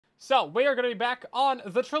So, we are going to be back on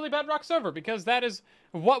the Truly Bedrock server, because that is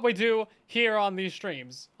what we do here on these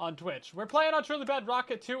streams on Twitch. We're playing on Truly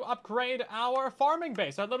Bedrock to upgrade our farming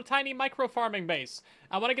base, our little tiny micro farming base.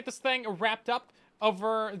 I want to get this thing wrapped up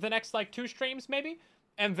over the next, like, 2 streams, maybe.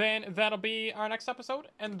 And then that'll be our next episode.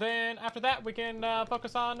 And then after that, we can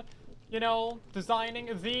focus on, you know, designing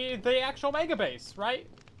the actual mega base, right?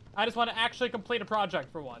 I just want to actually complete a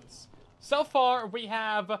project for once. So far, we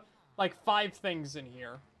have, like, 5 things in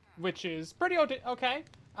here, which is pretty okay.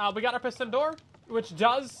 We got our piston door, which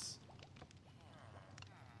doesn't?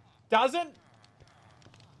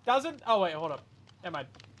 Oh, wait, hold up. Never mind.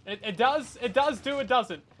 It does do, it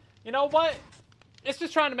doesn't. You know what? It's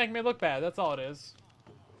just trying to make me look bad, that's all it is.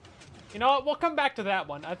 You know what? We'll come back to that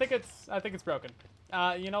one. I think it's broken.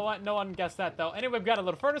 You know what? No one guessed that, though. Anyway, we've got a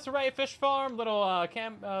little furnace array, fish farm, little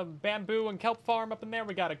bamboo and kelp farm up in there.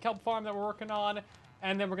 We got a kelp farm that we're working on.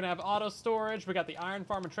 And then we're going to have auto storage. We got the iron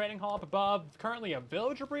farm and trading hall up above. Currently a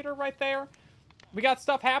villager breeder right there. We got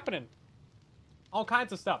stuff happening. All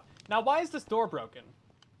kinds of stuff. Now, why is this door broken?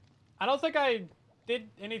 I don't think I did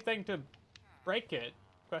anything to break it.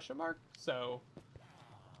 Question mark? So,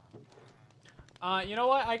 you know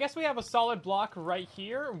what? I guess we have a solid block right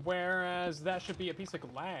here, whereas that should be a piece of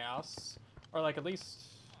glass. Or, like, at least...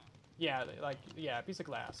 Yeah, like, yeah, a piece of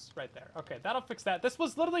glass right there. Okay, that'll fix that. This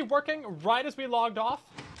was literally working right as we logged off,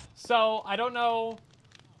 so I don't know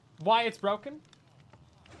why it's broken.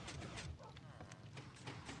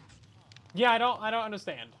 Yeah, I don't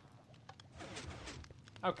understand.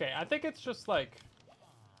 Okay, I think it's just, like,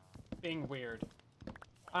 being weird.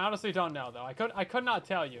 I honestly don't know, though. I could not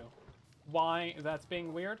tell you why that's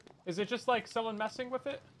being weird. Is it just, like, someone messing with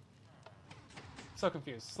it? So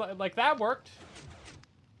confused. Like, that worked.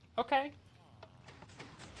 Okay.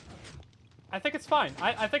 I think it's fine.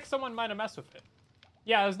 I think someone might have messed with it.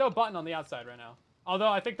 Yeah, there's no button on the outside right now. Although,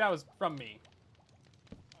 I think that was from me.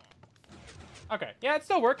 Okay. Yeah, it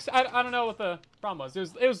still works. I don't know what the problem was.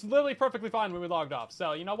 It was literally perfectly fine when we logged off.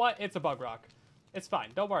 So, you know what? It's a bug rock. It's fine.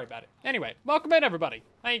 Don't worry about it. Anyway, welcome in, everybody.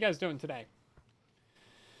 How you guys doing today?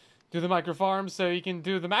 Do the micro farms so you can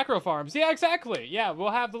do the macro farms. Yeah, exactly. Yeah, we'll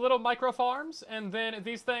have the little micro farms, and then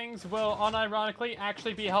these things will unironically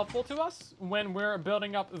actually be helpful to us when we're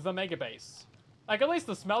building up the mega base. Like, at least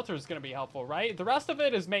the smelter is going to be helpful, right? The rest of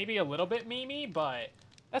it is maybe a little bit memey, but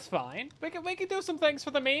that's fine. We can do some things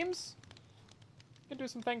for the memes. We can do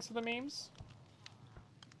some things for the memes.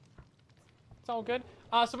 It's all good.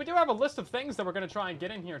 So we do have a list of things that we're going to try and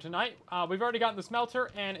get in here tonight. We've already gotten the smelter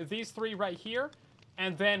and these 3 right here.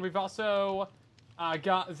 And then we've also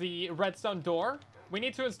got the redstone door. We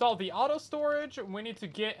need to install the auto storage. We need to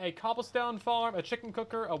get a cobblestone farm, a chicken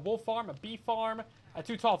cooker, a wool farm, a bee farm, a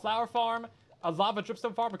 2 tall flower farm, a lava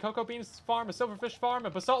dripstone farm, a cocoa beans farm, a silverfish farm, a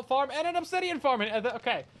basalt farm, and an obsidian farm.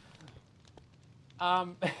 Okay.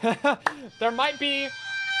 There might be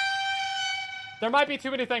too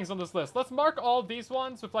many things on this list. Let's mark all these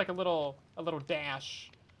ones with like a little dash.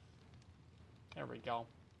 There we go.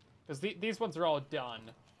 Because these ones are all done.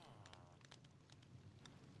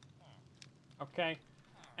 Okay.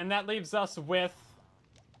 And that leaves us with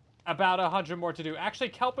about 100 more to do. Actually,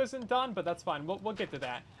 kelp isn't done, but that's fine. We'll get to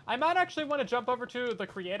that. I might actually want to jump over to the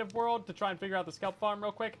creative world to try and figure out the kelp farm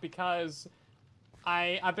real quick, because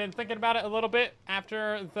I've been thinking about it a little bit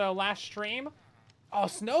after the last stream. Oh,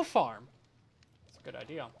 snow farm. That's a good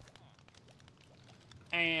idea.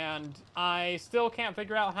 And I still can't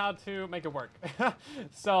figure out how to make it work.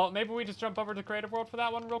 So maybe we just jump over to Creative World for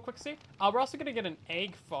that one real quick, see? We're also going to get an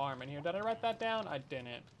egg farm in here. Did I write that down? I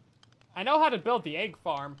didn't. I know how to build the egg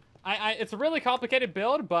farm. It's a really complicated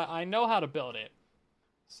build, but I know how to build it.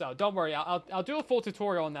 So don't worry. I'll do a full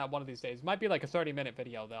tutorial on that one of these days. Might be like a 30-minute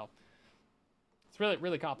video, though. It's really,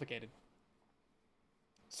 really complicated.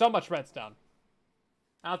 So much redstone.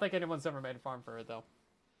 I don't think anyone's ever made a farm for it, though.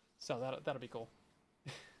 So that'll be cool.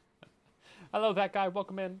 Hello, that guy.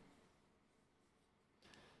 Welcome in.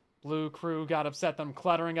 Blue crew got upset them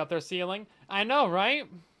cluttering up their ceiling. I know, right?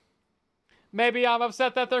 Maybe I'm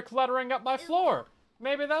upset that they're cluttering up my floor.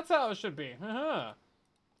 Maybe that's how it should be.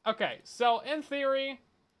 Okay, so in theory,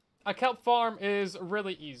 a kelp farm is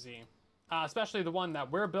really easy. Especially the one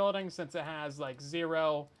that we're building, since it has like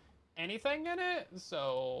 0 anything in it.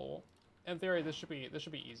 So in theory, this should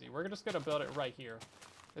be easy. We're just gonna build it right here.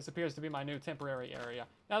 This appears to be my new temporary area.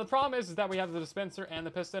 Now, the problem is that we have the dispenser and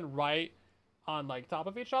the piston right on, like, top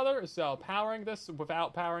of each other. So powering this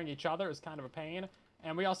without powering each other is kind of a pain.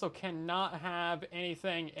 And we also cannot have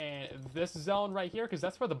anything in this zone right here, because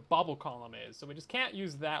that's where the bubble column is. So we just can't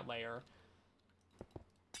use that layer.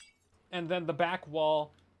 And then the back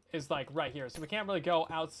wall is, like, right here. So we can't really go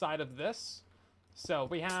outside of this. So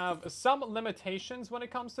we have some limitations when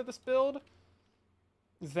it comes to this build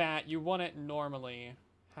that you wouldn't normally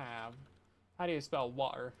have. How do you spell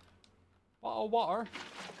water? Water.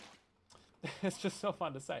 It's just so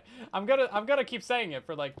fun to say. I'm gonna keep saying it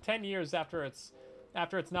for like 10 years after it's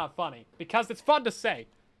not funny, because it's fun to say.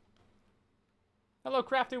 Hello,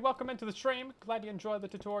 Crafty. Welcome into the stream. Glad you enjoy the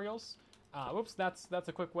tutorials. Oops, that's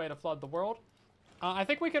a quick way to flood the world. I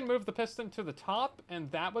think we can move the piston to the top,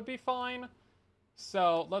 and that would be fine.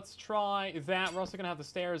 So let's try that. We're also gonna have the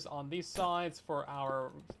stairs on these sides for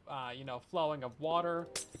our, you know, flowing of water.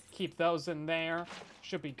 Keep those in there.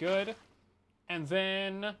 Should be good. And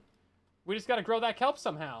then we just gotta grow that kelp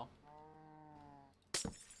somehow.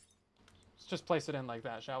 Let's just place it in like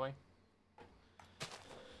that, shall we?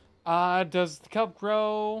 Does the kelp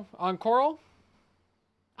grow on coral?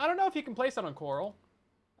 I don't know if you can place it on coral.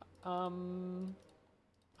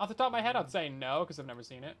 Off the top of my head, I'd say no, because I've never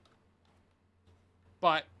seen it.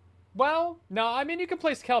 But, well, no, I mean, you can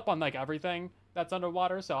place kelp on, like, everything that's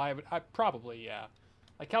underwater, so I probably, yeah.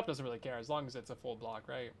 Like, kelp doesn't really care, as long as it's a full block,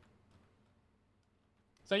 right?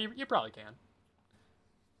 So you probably can.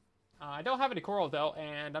 I don't have any coral, though,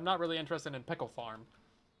 and I'm not really interested in pickle farm.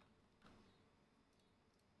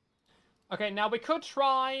 Okay, now we could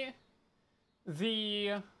try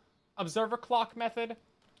the observer clock method.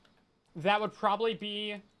 That would probably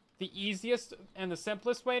be the easiest and the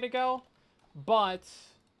simplest way to go. But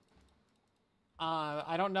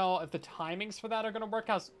I don't know if the timings for that are going to work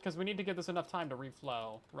out, because we need to give this enough time to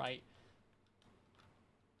reflow, right?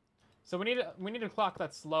 So we need a clock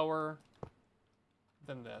that's slower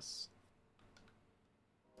than this.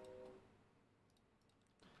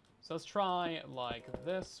 So let's try like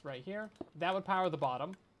this right here. That would power the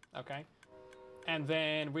bottom, okay? And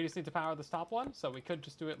then we just need to power this top one, so we could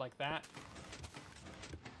just do it like that.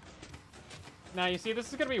 Now, you see, this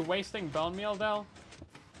is going to be wasting bone meal, though.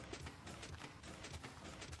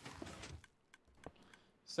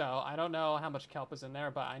 So, I don't know how much kelp is in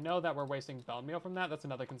there, but I know that we're wasting bone meal from that. That's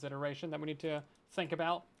another consideration that we need to think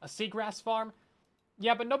about. A seagrass farm?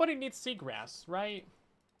 Yeah, but nobody needs seagrass, right?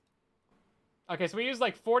 Okay, so we use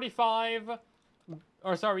like 45...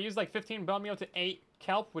 Or, sorry, we use like 15 bone meal to 8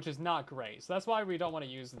 kelp, which is not great. So that's why we don't want to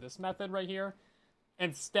use this method right here.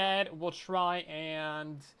 Instead, we'll try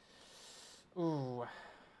and... Ooh.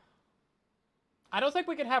 I don't think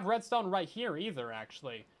we can have redstone right here either,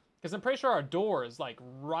 actually. Because I'm pretty sure our door is, like,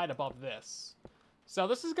 right above this. So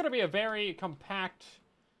this is going to be a very compact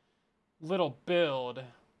little build.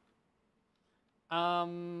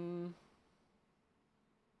 Ooh,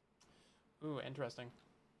 interesting.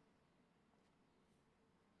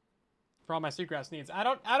 For all my seagrass needs. I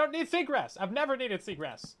don't need seagrass! I've never needed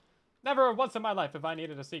seagrass. Never once in my life have I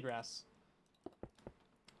needed a seagrass.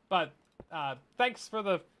 But... thanks for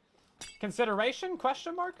the consideration,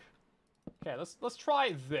 question mark? Okay, let's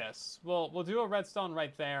try this. We'll do a redstone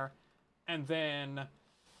right there, and then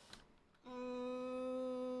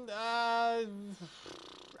I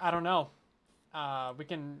don't know. We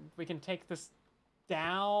can take this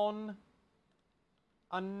down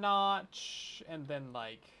a notch, and then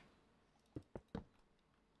like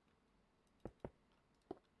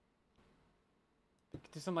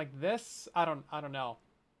do something like this. I don't know.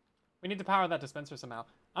 We need to power that dispenser somehow.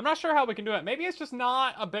 I'm not sure how we can do it. Maybe it's just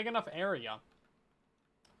not a big enough area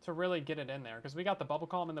to really get it in there, because we got the bubble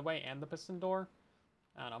column in the way and the piston door.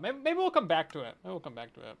 I don't know. Maybe we'll come back to it. Maybe we'll come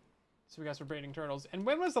back to it. So we guys were breeding turtles. And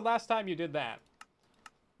when was the last time you did that?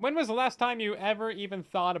 When was the last time you ever even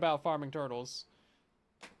thought about farming turtles?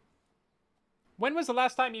 When was the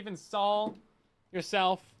last time you even saw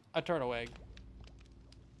yourself a turtle egg?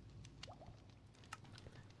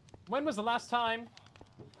 When was the last time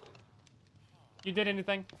you did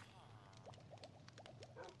anything?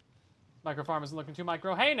 Microfarm isn't looking too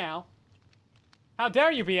micro. Hey now! How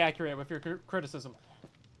dare you be accurate with your criticism?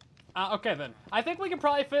 Okay then. I think we can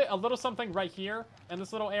probably fit a little something right here in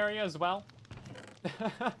this little area as well.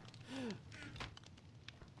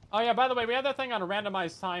 Oh yeah, by the way, we have that thing on a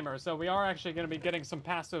randomized timer, so we are actually going to be getting some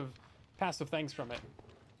passive things from it.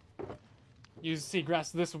 Use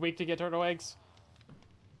seagrass this week to get turtle eggs.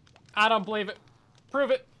 I don't believe it.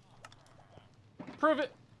 Prove it. Prove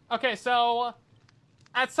it. Okay, so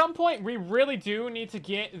at some point we really do need to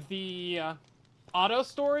get the auto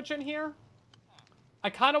storage in here. I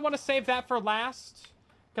kind of want to save that for last,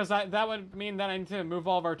 because that would mean that I need to move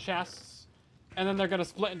all of our chests, and then they're going to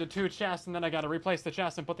split into 2 chests, and then I got to replace the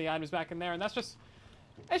chests and put the items back in there, and that's just,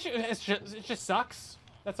 it just sucks.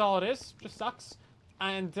 That's all it is. Just sucks.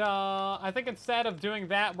 And I think instead of doing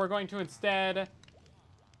that, we're going to instead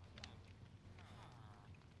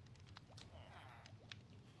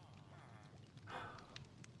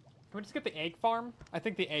Can we just get the egg farm? I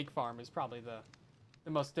think the egg farm is probably the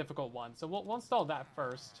most difficult one. So we'll install that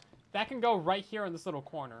first. That can go right here in this little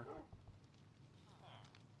corner.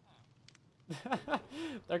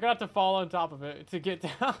 They're gonna have to fall on top of it to get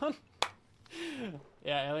down.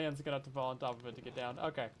 Yeah, aliens are gonna have to fall on top of it to get down.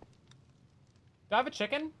 Okay. Do I have a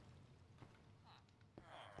chicken?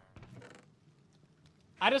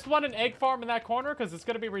 I just want an egg farm in that corner because it's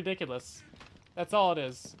gonna be ridiculous. That's all it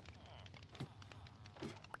is.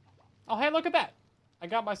 Oh, hey, look at that. I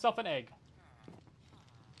got myself an egg.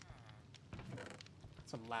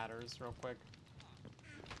 Some ladders real quick.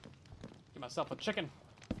 Get myself a chicken.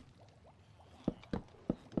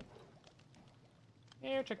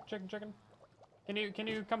 Here, chicken. Can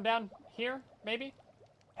you come down here, maybe?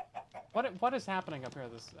 What is happening up here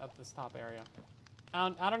at this top area?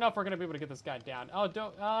 I don't know if we're gonna be able to get this guy down. Oh,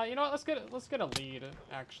 don't. You know what? Let's get a lead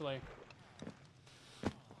actually.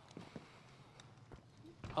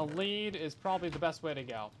 A lead is probably the best way to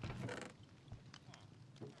go.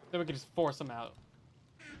 Then we can just force him out.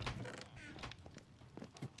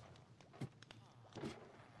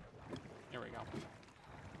 Here we go.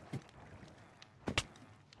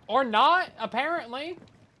 Or not, apparently.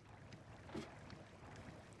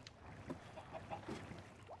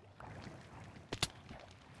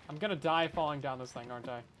 I'm gonna die falling down this thing, aren't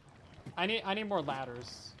I? I need more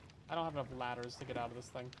ladders. I don't have enough ladders to get out of this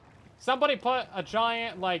thing. Somebody put a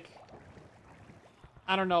giant, like,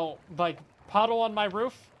 I don't know, like, puddle on my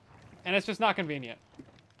roof, and it's just not convenient.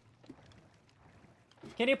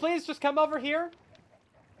 Can you please just come over here?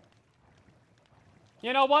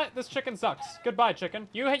 You know what? This chicken sucks. Goodbye, chicken.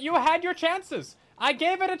 You had your chances. I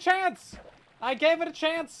gave it a chance. I gave it a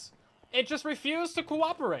chance. It just refused to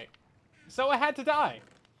cooperate. So it had to die.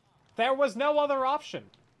 There was no other option.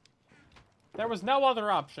 There was no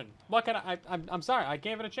other option. What can I'm sorry, I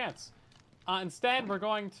gave it a chance. Instead, we're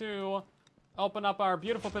going to open up our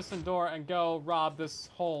beautiful piston door and go rob this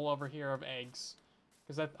hole over here of eggs.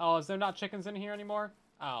 Because oh, is there not chickens in here anymore?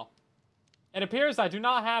 Oh. It appears I do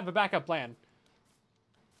not have a backup plan.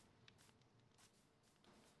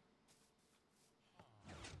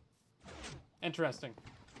 Interesting.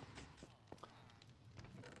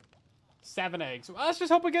 7 eggs. Well, let's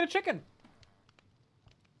just hope we get a chicken.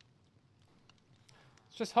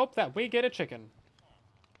 Let's just hope that we get a chicken.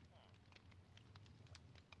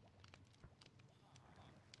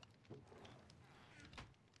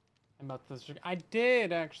 About this chicken. I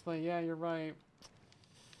did, actually. Yeah, you're right.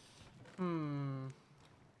 I'm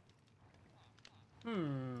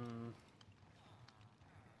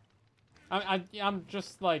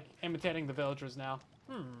just, like, imitating the villagers now.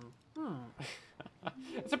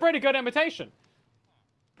 It's a pretty good imitation.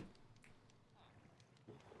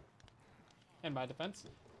 In my defense.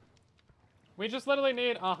 We just literally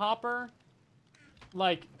need a hopper,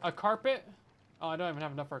 like, a carpet. Oh, I don't even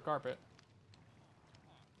have enough for a carpet.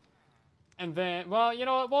 And then, well, you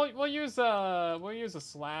know what? We'll use a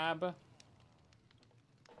slab.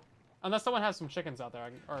 Unless someone has some chickens out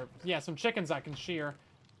there, or yeah, some chickens I can shear.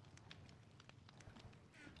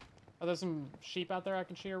 Are there some sheep out there I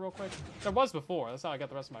can shear real quick? There was before. That's how I got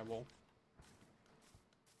the rest of my wool.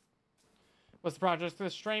 What's the project for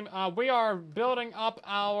this stream? We are building up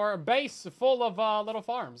our base full of little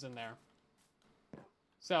farms in there.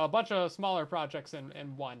 So a bunch of smaller projects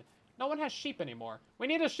in one. No one has sheep anymore. We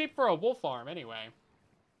need a sheep for a wool farm anyway.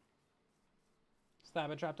 Slab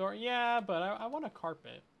and trapdoor? Yeah, but I want a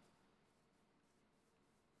carpet.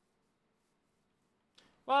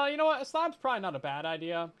 Well, you know what? A slab's probably not a bad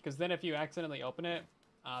idea, because then if you accidentally open it,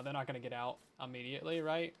 they're not going to get out immediately,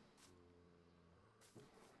 right?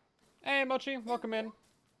 Hey, Mochi, welcome in.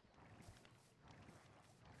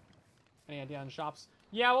 Any idea on shops?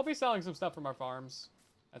 Yeah, we'll be selling some stuff from our farms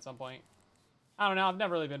at some point. I don't know, I've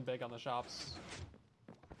never really been big on the shops.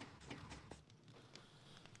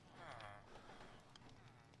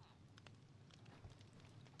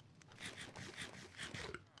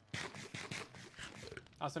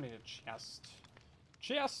 I also need a chest.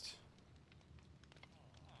 Chest!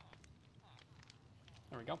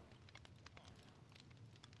 There we go.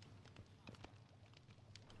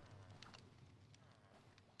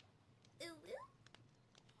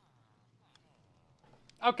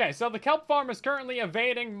 Okay, so the kelp farm is currently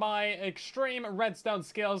evading my extreme redstone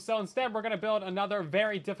skills, so instead we're going to build another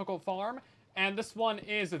very difficult farm, and this one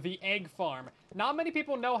is the egg farm. Not many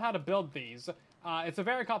people know how to build these. It's a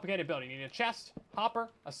very complicated build. You need a chest, hopper,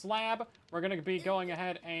 a slab. We're going to be going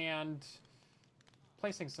ahead and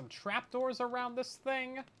placing some trapdoors around this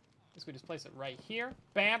thing. So we just place it right here.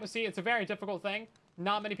 Bam! See, it's a very difficult thing.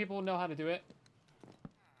 Not many people know how to do it.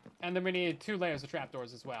 And then we need 2 layers of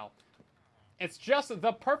trapdoors as well. It's just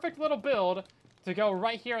the perfect little build to go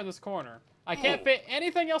right here in this corner. I can't fit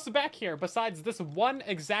anything else back here besides this one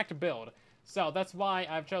exact build. So that's why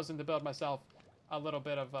I've chosen to build myself a little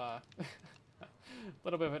bit of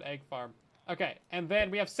little bit of an egg farm. Okay, and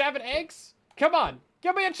then we have 7 eggs. Come on,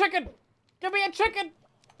 give me a chicken. Give me a chicken,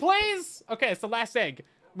 please. Okay, it's the last egg.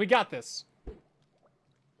 We got this.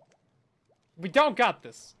 We don't got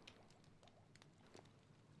this.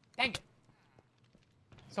 Dang it.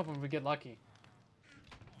 Let's hope we get lucky.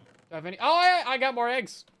 Do I have any? Oh, I got more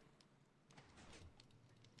eggs.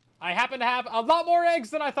 I happen to have a lot more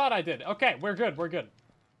eggs than I thought I did. Okay, we're good. We're good.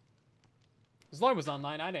 As long as it was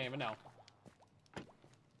online, I didn't even know.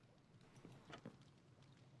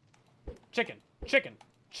 Chicken, chicken,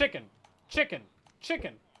 chicken, chicken,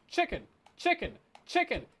 chicken, chicken, chicken,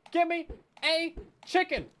 chicken. Give me a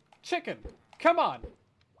chicken, chicken. Come on.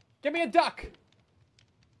 Give me a duck.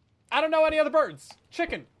 I don't know any other birds.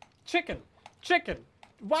 Chicken, chicken, chicken.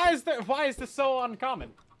 Why is this so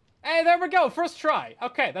uncommon? Hey, there we go. First try.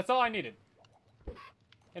 Okay, that's all I needed.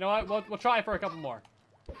 You know what? We'll try for a couple more.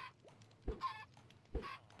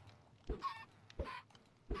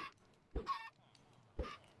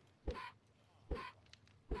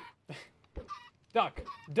 Duck,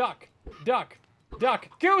 duck, duck, duck,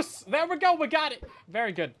 goose! There we go, we got it!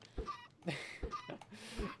 Very good. There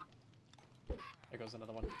goes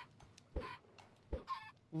another one.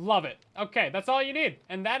 Love it. Okay, that's all you need.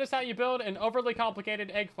 And that is how you build an overly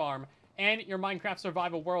complicated egg farm and your Minecraft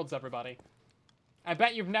survival worlds, everybody. I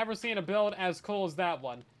bet you've never seen a build as cool as that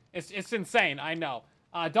one. It's insane, I know.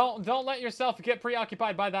 Don't let yourself get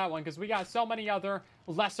preoccupied by that one, because we got so many other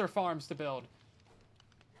lesser farms to build.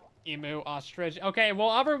 Emu, ostrich. Okay,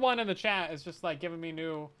 well, everyone in the chat is just like giving me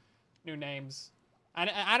new names.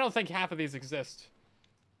 I don't think half of these exist.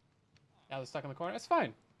 Now they're stuck in the corner. It's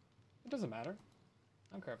fine. It doesn't matter.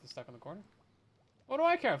 I don't care if they're stuck in the corner. What do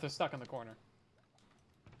I care if they're stuck in the corner?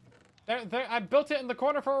 I built it in the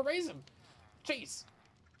corner for a reason. Jeez.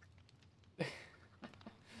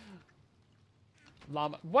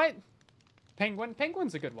 Llama. What? Penguin?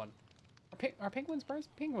 Penguin's a good one. Are penguins birds?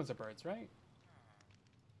 Penguins are birds, right?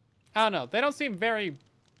 I don't know. They don't seem very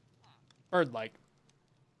bird-like.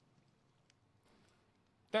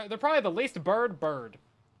 They're probably the least bird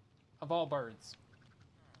of all birds.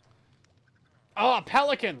 Oh,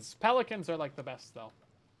 pelicans! Pelicans are like the best, though.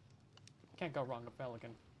 Can't go wrong with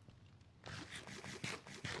pelican.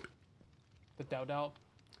 The dodo.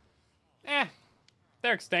 Eh,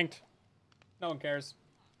 they're extinct. No one cares.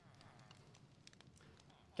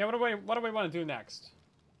 Okay, what do we want to do next?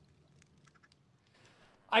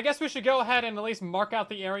 I guess we should go ahead and at least mark out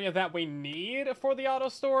the area that we need for the auto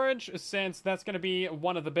storage, since that's going to be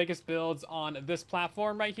one of the biggest builds on this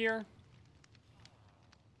platform right here.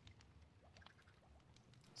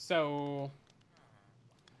 So,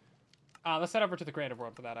 let's head over to the creative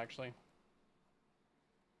world for that, actually.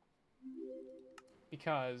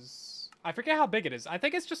 Because I forget how big it is. I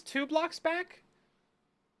think it's just 2 blocks back.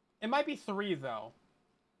 It might be 3, though.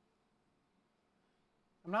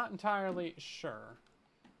 I'm not entirely sure.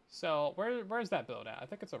 So, where's that build at? I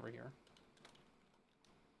think it's over here.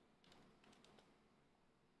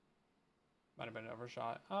 Might have been an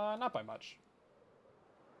overshot. Not by much.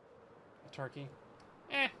 A turkey.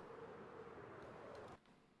 Eh.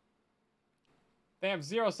 They have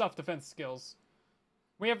 0 self-defense skills.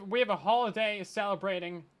 We have a holiday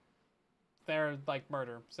celebrating their, like,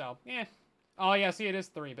 murder. So, eh. Oh, yeah, see, it is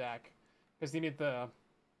 3 back. Because you need the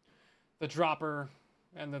dropper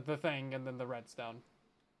and the thing and then the redstone.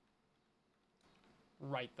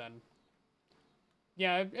 Right then.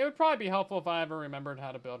 Yeah, it would probably be helpful if I ever remembered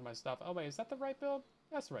how to build my stuff. Oh, wait, is that the right build?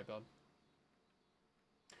 That's the right build.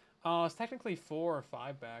 Oh, it's technically 4 or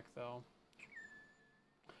 5 back, though.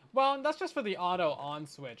 Well, that's just for the auto on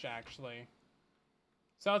switch, actually.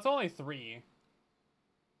 So it's only 3.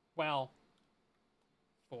 Well,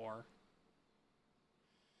 4.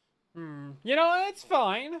 You know, it's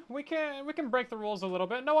fine. We can break the rules a little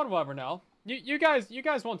bit. No one will ever know. You guys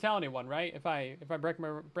won't tell anyone, right? If I break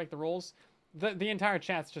the rules, the entire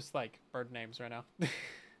chat's just like bird names right now.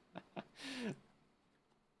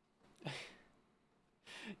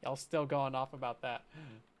 Y'all still going off about that.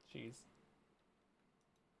 Jeez.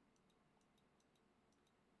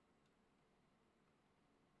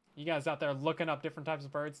 You guys out there looking up different types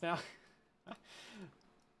of birds now?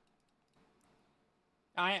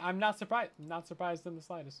 I'm not surprised. Not surprised in the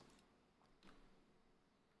slightest.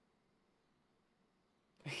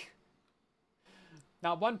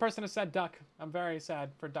 Not one person has said duck. I'm very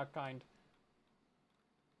sad for duck kind.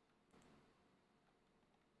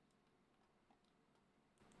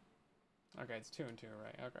 Okay, it's 2 and 2,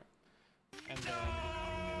 right? Okay. And then...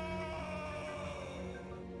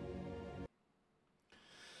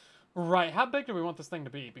 Right, how big do we want this thing to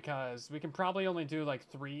be? Because we can probably only do, like,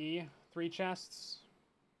 three chests.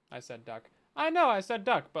 I said duck. I know I said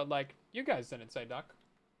duck, but, like, you guys didn't say duck.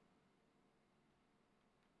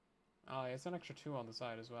 Oh, yeah, it's an extra 2 on the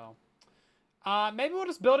side as well. Maybe we'll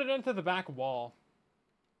just build it into the back wall.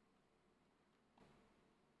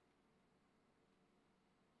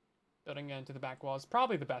 Building it into the back wall is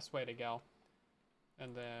probably the best way to go.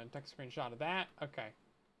 And then take a screenshot of that. Okay.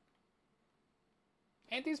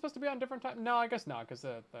 Ain't these supposed to be on different time? No, I guess not, because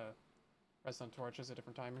the redstone torch is a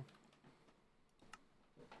different timing.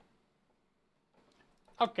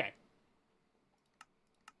 Okay.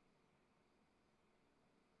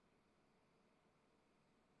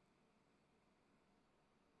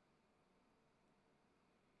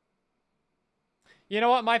 You know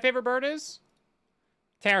what my favorite bird is?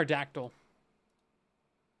 Pterodactyl.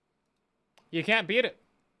 You can't beat it.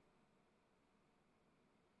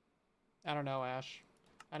 I don't know, Ash.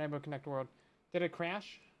 I never connect world. Did it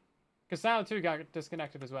crash? Because Silent 2 got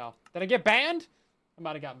disconnected as well. Did I get banned? I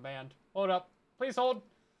might have gotten banned. Hold up. Please hold.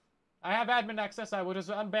 I have admin access. I will just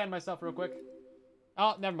unban myself real quick.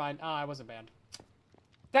 Oh, never mind. Oh, I wasn't banned.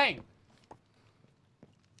 Dang.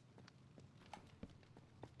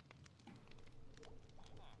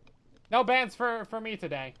 No bans for me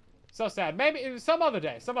today. So sad. Maybe some other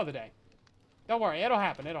day. Some other day. Don't worry. It'll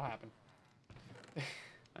happen. It'll happen. It's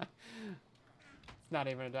not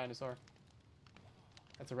even a dinosaur.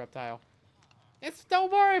 That's a reptile.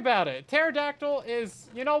 Don't worry about it. Pterodactyl is...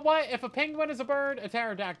 You know what? If a penguin is a bird, a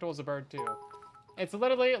pterodactyl is a bird too. It's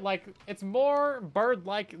literally like... It's more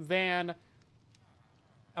bird-like than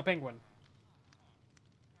a penguin.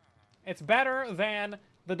 It's better than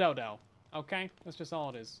the dodo. Okay? That's just all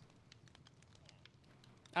it is.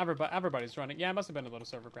 Everybody's running. Yeah, it must have been a little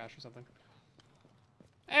server crash or something.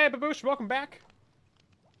 Hey, Baboosh, welcome back.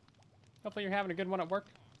 Hopefully you're having a good one at work.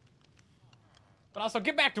 But also,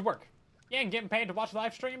 get back to work. You ain't getting paid to watch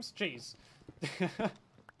live streams? Jeez.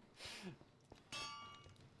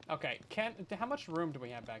 Okay, how much room do we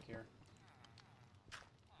have back here?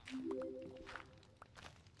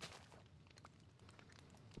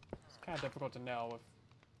 It's kind of difficult to know if...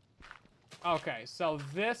 Okay, so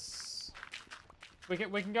this... We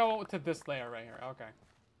can go to this layer right here. Okay.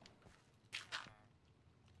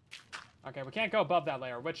 Okay, we can't go above that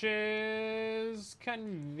layer, which is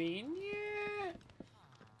convenient.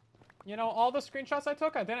 You know, all the screenshots I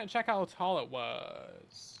took, I didn't check how tall it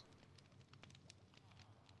was.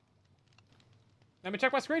 Let me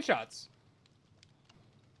check my screenshots.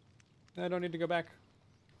 I don't need to go back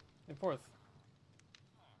and forth.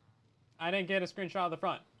 I didn't get a screenshot of the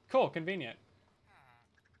front. Cool, convenient.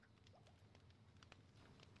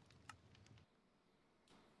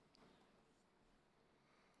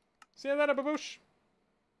 See that, Baboosh?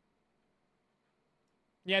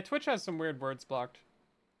 Yeah, Twitch has some weird words blocked.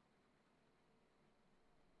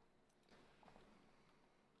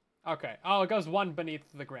 Okay. Oh, it goes one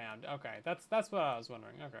beneath the ground. Okay, that's what I was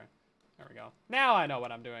wondering. Okay. There we go. Now I know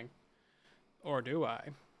what I'm doing. Or do I?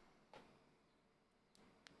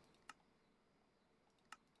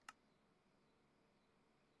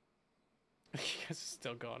 You guys are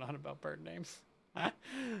still going on about bird names.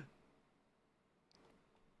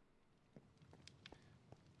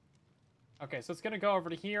 Okay, so it's gonna go over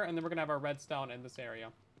to here, and then we're gonna have our redstone in this area.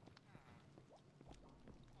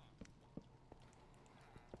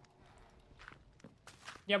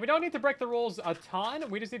 Yeah, we don't need to break the rules a ton.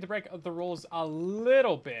 We just need to break the rules a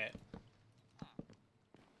little bit.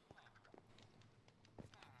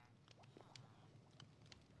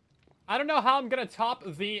 I don't know how I'm going to top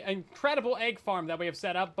the incredible egg farm that we have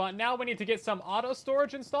set up, but now we need to get some auto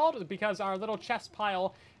storage installed because our little chest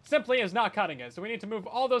pile simply is not cutting it. So we need to move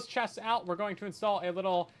all those chests out. We're going to install a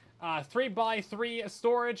little 3x3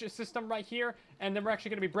 storage system right here, and then we're actually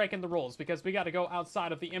going to be breaking the rules because we got to go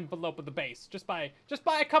outside of the envelope of the base just by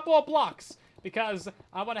a couple of blocks, because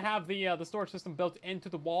I want to have the storage system built into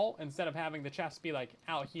the wall instead of having the chests be like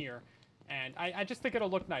out here, and I just think it'll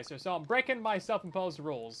look nicer. So I'm breaking my self-imposed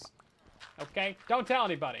rules. Okay, don't tell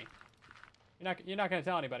anybody. You're not gonna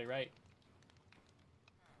tell anybody, right?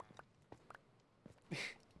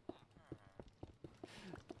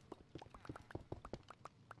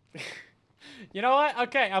 You know what?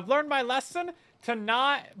 Okay, I've learned my lesson to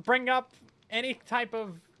not bring up any type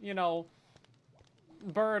of, you know,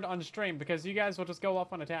 bird on stream because you guys will just go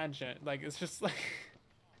off on a tangent. Like, it's just like...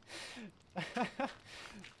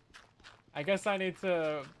 I guess I need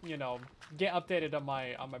to, you know, get updated on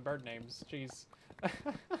my bird names. Jeez.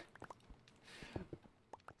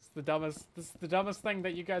 This is the dumbest thing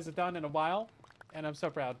that you guys have done in a while, and I'm so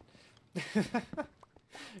proud.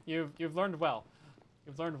 You've learned well.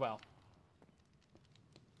 You've learned well.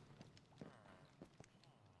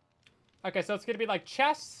 Okay, so it's gonna be like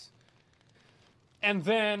chess, and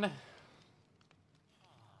then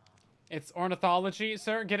it's ornithology,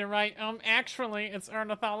 sir. Get it right. Actually, it's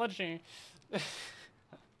ornithology.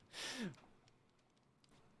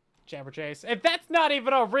 Jabberjays. If that's not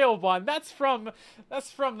even a real one, that's from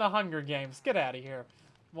the Hunger Games. Get out of here.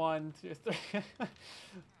 1, 2, 3.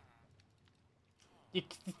 You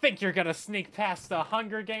think you're gonna sneak past the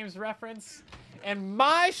Hunger Games reference in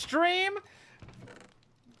my stream?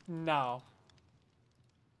 No.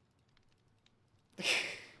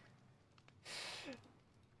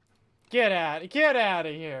 Get out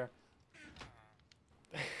of here.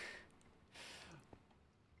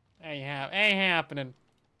 Ain't happening.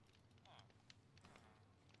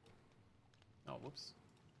 Oh, whoops.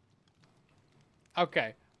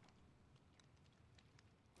 Okay.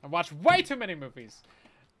 I watch way too many movies.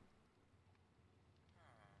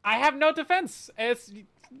 I have no defense.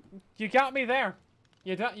 You got me there.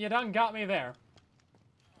 You done got me there.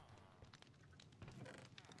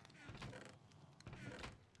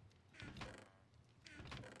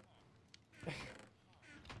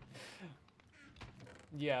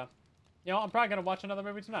 Yeah. You know, I'm probably gonna watch another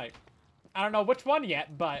movie tonight. I don't know which one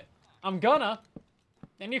yet, but I'm gonna.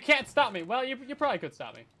 And you can't stop me. Well, you probably could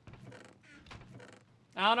stop me.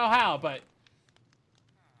 I don't know how, but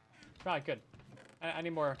probably could. I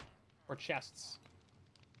need more chests.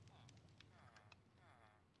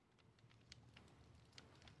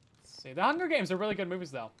 Let's see. The Hunger Games are really good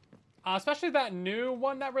movies, though. Especially that new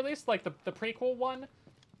one that released, like the prequel one.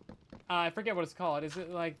 I forget what it's called. Is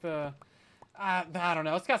it like the... I don't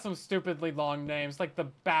know. It's got some stupidly long names, like the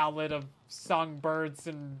Ballad of Songbirds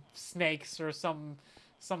and Snakes or some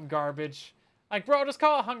garbage. Like, bro, just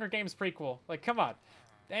call it Hunger Games prequel. Like, come on.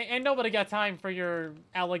 Ain't nobody got time for your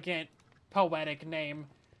elegant, poetic name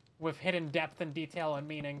with hidden depth and detail and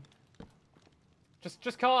meaning.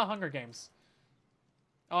 Just call it Hunger Games.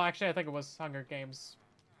 Oh, actually, I think it was Hunger Games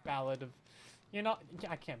Ballad of... You know,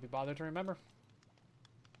 I can't be bothered to remember.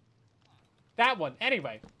 That one.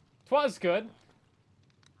 Anyway. 'Twas good.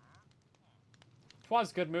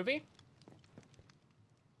 'Twas good movie.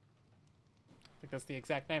 I think that's the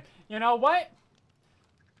exact name. You know what?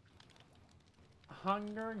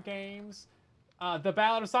 Hunger Games. The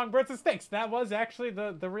Ballad of Songbirds and Snakes. That was actually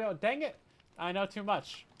the real... Dang it. I know too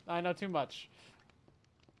much. I know too much.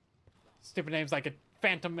 Stupid names like a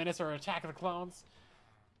Phantom Menace or Attack of the Clones.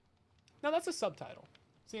 No, that's a subtitle.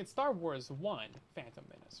 See, it's Star Wars 1, Phantom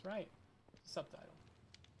Menace, right? Subtitle.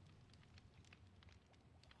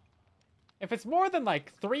 If it's more than,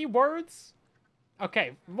 like, 3 words...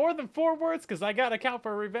 Okay, more than 4 words, because I gotta count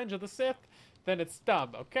for Revenge of the Sith, then it's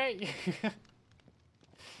dumb, okay?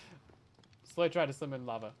 Slowly try to swim in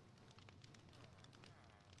lava.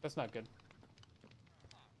 That's not good.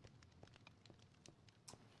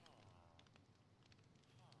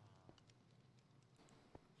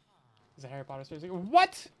 Is a Harry Potter series?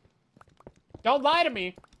 What? Don't lie to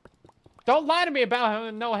me. Don't lie to me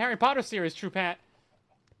about no Harry Potter series, True Pat.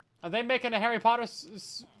 Are they making a Harry Potter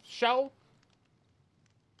show?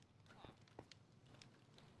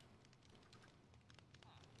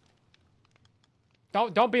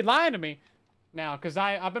 Don't be lying to me now, because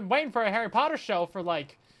I've been waiting for a Harry Potter show for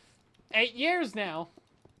like 8 years now.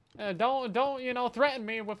 Don't you know, threaten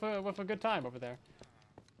me with a good time over there.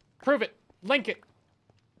 Prove it. Link it.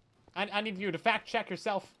 I need you to fact check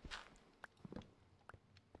yourself.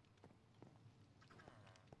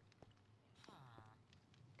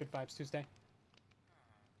 Good vibes Tuesday.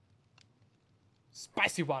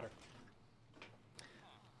 Spicy water.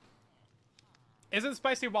 Isn't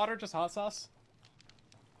spicy water just hot sauce?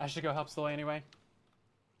 I should go help Sloy anyway.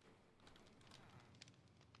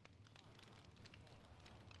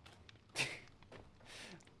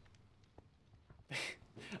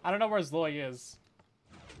 I don't know where Sloy is.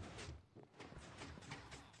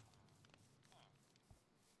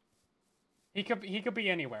 He could be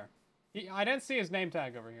anywhere. I didn't see his name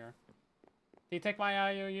tag over here. Did he take my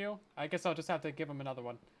IOU? I guess I'll just have to give him another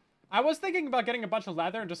one. I was thinking about getting a bunch of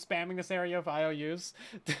leather and just spamming this area of IOUs.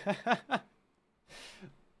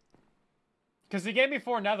 Because he gave me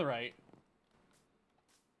 4 netherite.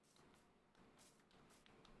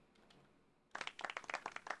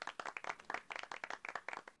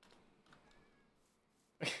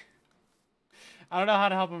 I don't know how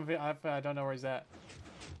to help him if I don't know where he's at.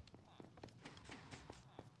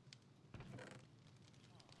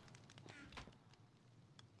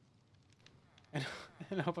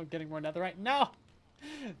 And I hope I'm getting more netherite. No!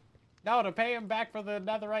 No, to pay him back for the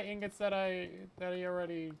netherite ingots that he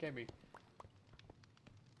already gave me.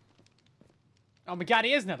 Oh my god,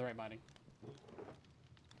 he is netherite mining.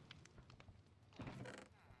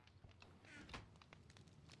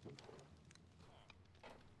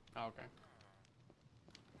 Oh, okay.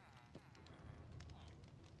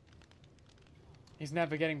 He's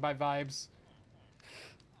navigating by vibes.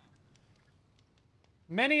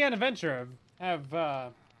 Many an adventurer have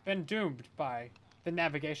been doomed by the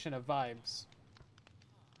navigation of vibes.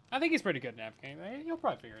 I think he's pretty good at navigating. He'll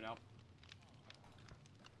probably figure it out.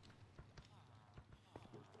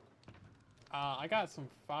 I got some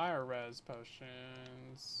fire res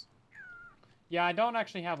potions. Yeah, I don't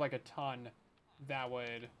actually have like a ton that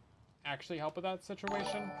would actually help with that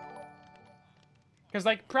situation. Because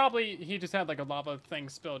like probably he just had like a lava thing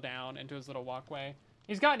spill down into his little walkway.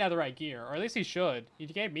 He's got netherite gear, or at least he should. He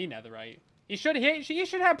gave me netherite. He should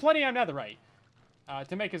have plenty of netherite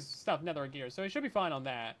to make his stuff netherite gear, so he should be fine on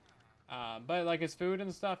that. But like his food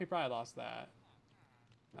and stuff, he probably lost that.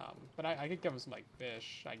 But I could give him some like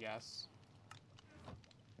fish, I guess.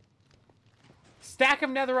 Stack of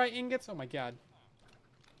netherite ingots? Oh my god.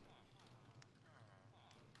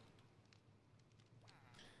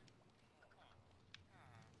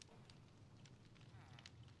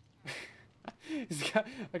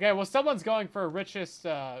 Okay, well someone's going for a richest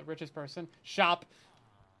person. Shop.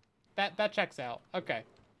 That checks out. Okay.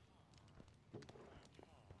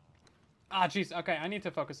 Ah, jeez. Okay, I need to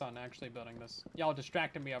focus on actually building this. Y'all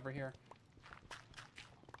distracted me over here.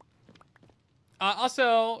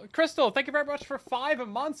 Also, Crystal, thank you very much for 5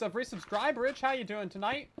 months of resubscriberage. How you doing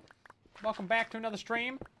tonight? Welcome back to another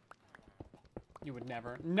stream. You would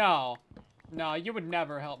never. No. No, you would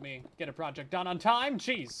never help me get a project done on time.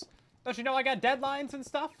 Jeez. Don't you know I got deadlines and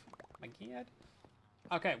stuff? My kid.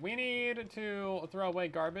 Okay, we need to throw away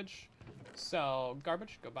garbage. So,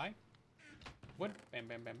 garbage, go by. Wood, bam,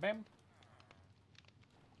 bam, bam, bam.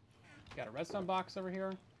 Got a redstone box over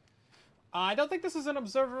here. I don't think this is an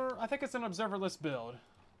observer. I think it's an observerless build.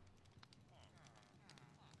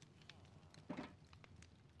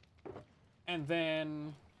 And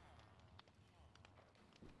then...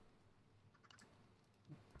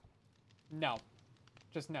 No.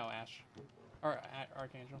 Just no, Ash. Or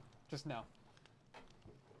Archangel. Just no.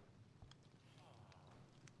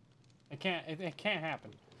 It can't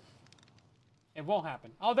happen. It won't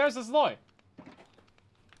happen. Oh, there's this Loy.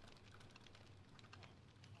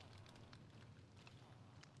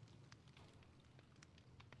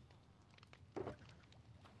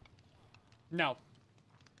 No.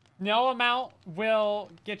 No amount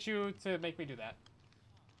will get you to make me do that.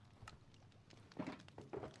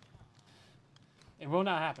 It will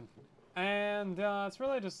not happen. And it's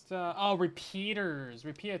really just oh, repeaters,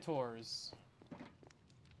 repeators.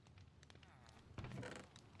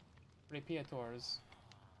 Repeators.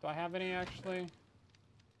 Do I have any actually?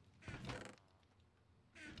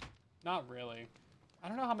 Not really. I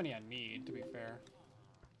don't know how many I need, to be fair.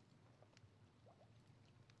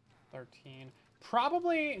 13.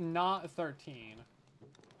 Probably not 13.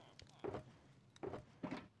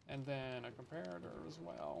 And then a comparator as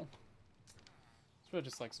well. It's really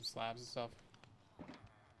just like some slabs and stuff.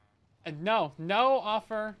 And no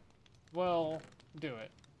offer will do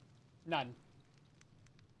it. None.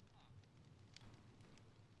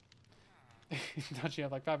 Don't you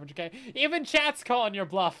have like 500k? Even chat's calling your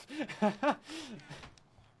bluff.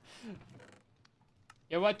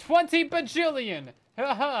 You're what, 20 bajillion?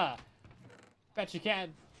 Haha. Bet you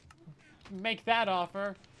can't make that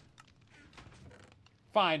offer.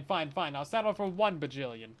 Fine. I'll settle for 1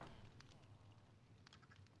 bajillion.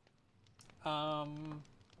 Ah,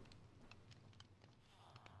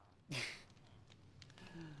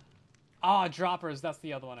 droppers. That's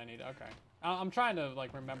the other one I need. Okay. I'm trying to,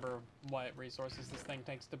 like, remember what resources this thing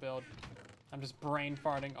takes to build. I'm just brain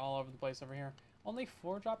farting all over the place over here. Only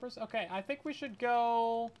 4 droppers? Okay, I think we should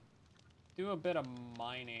go do a bit of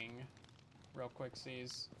mining real quick,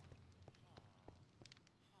 sees.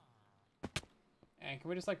 And can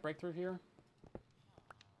we just, like, break through here?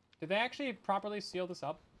 Did they actually properly seal this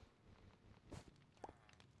up?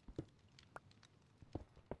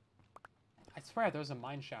 I swear there's a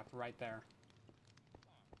mine shaft right there.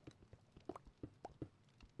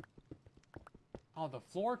 Oh, the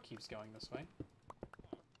floor keeps going this way.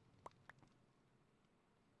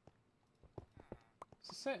 Is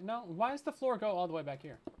this it? No, why does the floor go all the way back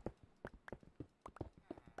here?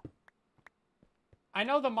 I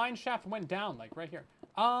know the mine shaft went down, like, right here.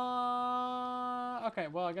 Okay,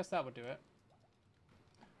 well, I guess that would do it.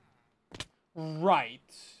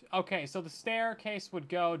 Right. Okay, so the staircase would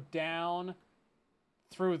go down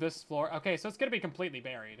through this floor. Okay, so it's gonna be completely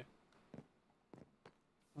buried.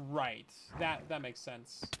 Right. That makes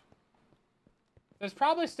sense. There's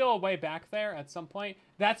probably still a way back there at some point.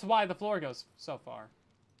 That's why the floor goes so far.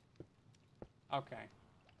 Okay.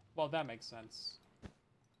 Well, that makes sense.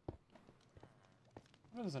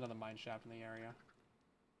 There's another mine shaft in the area.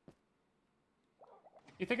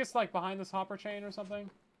 You think it's like behind this hopper chain or something?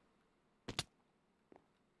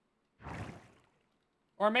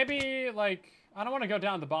 Or maybe like, I don't want to go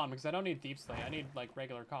down the bottom because I don't need deep slate. I need like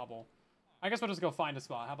regular cobble. I guess we'll just go find a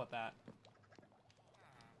spot. How about that?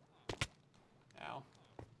 Ow.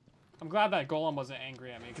 I'm glad that golem wasn't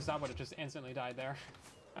angry at me because I would have just instantly died there.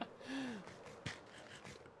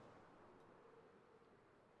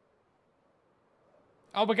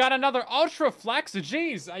 Oh, we got another Ultra Flex.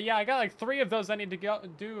 Jeez. Yeah, I got like 3 of those I need to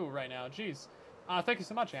do right now. Jeez. Thank you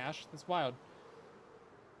so much, Ash. That's wild.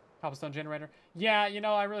 Cobblestone generator. Yeah, you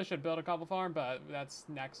know, I really should build a cobble farm, but that's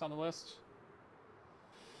next on the list.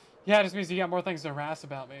 Yeah, it just means you got more things to harass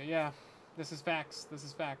about me. Yeah, this is facts. This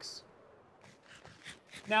is facts.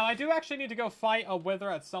 Now, I do actually need to go fight a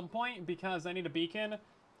wither at some point because I need a beacon.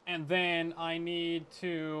 And then I need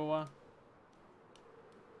to...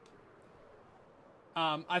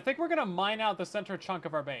 I think we're going to mine out the center chunk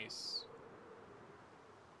of our base.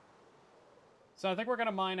 So I think we're going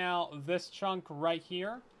to mine out this chunk right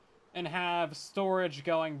here and have storage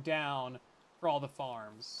going down for all the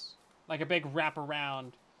farms. Like a big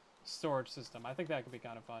wraparound storage system. I think that could be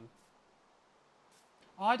kind of fun.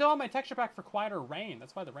 Oh, I don't have my texture pack for quieter rain.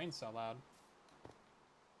 That's why the rain's so loud.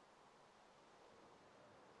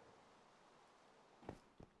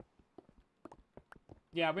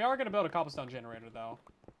 Yeah, we are going to build a cobblestone generator, though.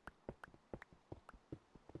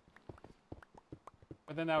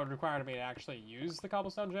 But then that would require me to actually use the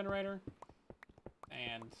cobblestone generator.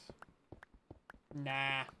 And...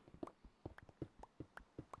 nah.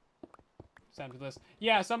 Send to this.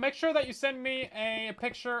 Yeah, so make sure that you send me a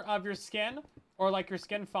picture of your skin, or like your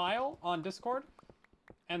skin file on Discord.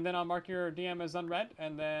 And then I'll mark your DM as unread,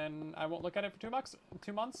 and then I won't look at it for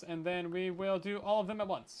 2 months, and then we will do all of them at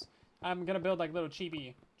once. I'm gonna build like little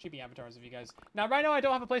chibi avatars of you guys. Now, right now I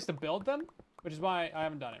don't have a place to build them, which is why I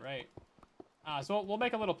haven't done it, right? So we'll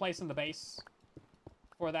make a little place in the base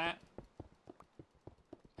for that.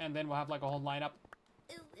 And then we'll have like a whole lineup.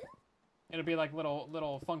 It'll be like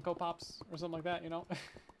little Funko Pops or something like that, you know?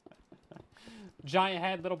 Giant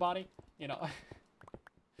head, little body, you know?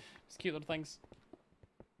 Just cute little things.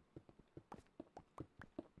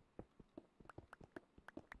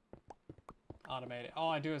 Automate it. All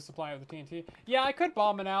I do is supply it with the TNT. Yeah, I could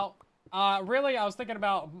bomb it out. Really, I was thinking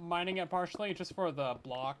about mining it partially just for the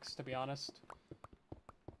blocks, to be honest.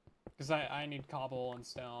 Because I need cobble and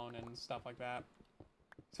stone and stuff like that.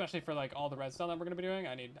 Especially for like all the redstone that we're gonna be doing,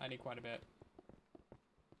 I need quite a bit.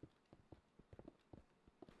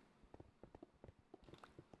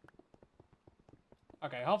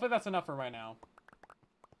 Okay, hopefully that's enough for right now.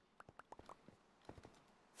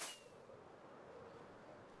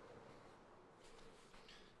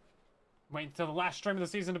 Wait until the last stream of the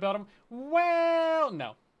season to build them? Well,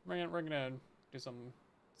 no. We're gonna do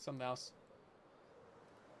something else.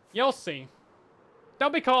 You'll see.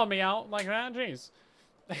 Don't be calling me out like that, jeez.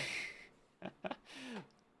 Is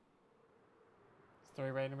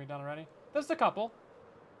 3 ready to be done already? There's a couple.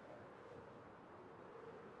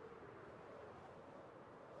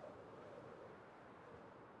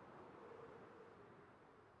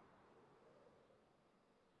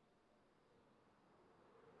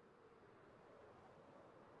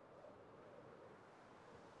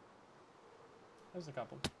 There's a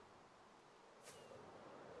couple.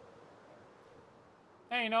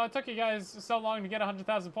 Hey, you know, it took you guys so long to get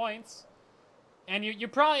 100,000 points. And you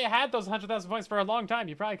probably had those 100,000 points for a long time.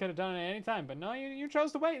 You probably could have done it at any time. But no, you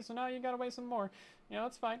chose to wait, so now you gotta wait some more. You know,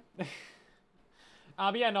 it's fine.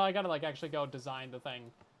 But yeah, no, I gotta, like, actually go design the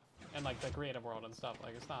thing. And, like, the creative world and stuff.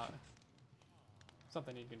 Like, it's not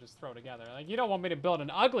something you can just throw together. Like, you don't want me to build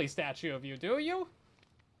an ugly statue of you, do you?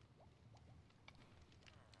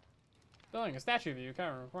 Building a statue of you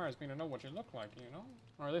kind of requires me to know what you look like, you know?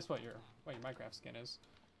 Or at least what your Minecraft skin is.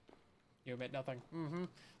 You admit nothing. Mm-hmm.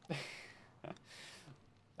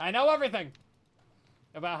 I know everything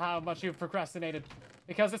about how much you've procrastinated.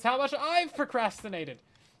 Because it's how much I've procrastinated.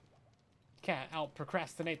 Can't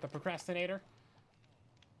out-procrastinate the procrastinator.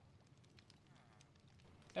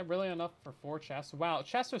 Is that really enough for 4 chests? Wow,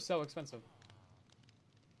 chests are so expensive.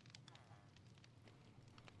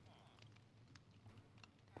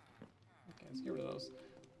 Let's get rid of those.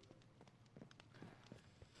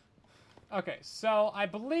 Okay, so I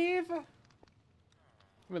believe... Let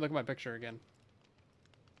me look at my picture again.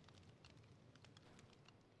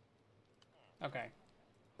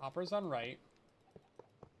 Hoppers on right.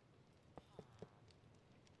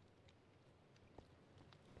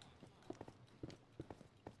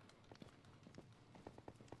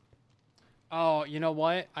 Oh, you know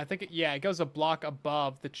what? I think, yeah, it goes a block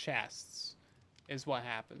above the chests is what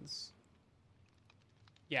happens.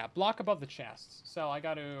 Yeah, block above the chests. So I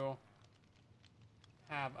got to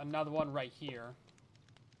have another one right here.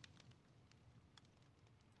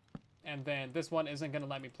 And then this one isn't going to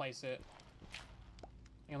let me place it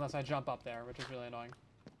unless I jump up there, which is really annoying.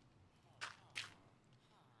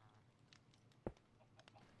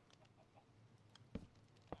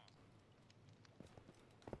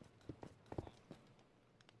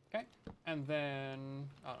 Okay, and then...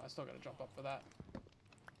 Oh, I still got to jump up for that.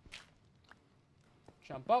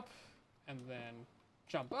 Jump up, and then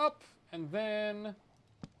jump up, and then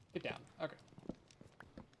get down. Okay.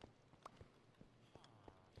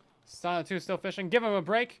 Silent 2 still fishing. Give him a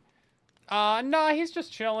break. Nah, he's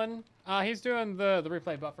just chilling. He's doing the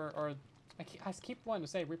replay buffer, or I keep wanting to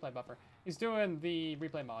say replay buffer. He's doing the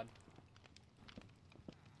replay mod.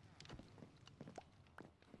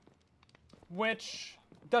 Which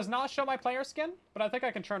does not show my player skin, but I think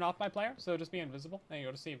I can turn off my player, so just be invisible. There you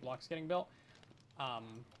go, to see blocks getting built.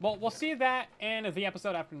 Well, we'll see that in the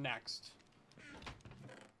episode after next.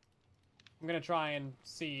 I'm gonna try and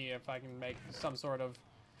see if I can make some sort of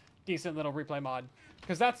decent little replay mod.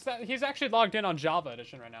 Because he's actually logged in on Java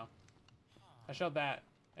Edition right now. I showed that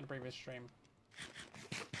in a previous stream.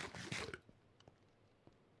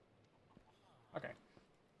 Okay.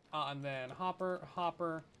 And then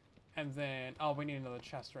hopper, and then... Oh, we need another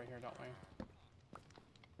chest right here, don't we?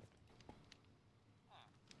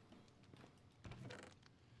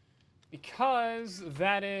 Because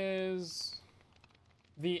that is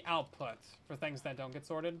the output for things that don't get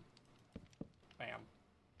sorted. Bam.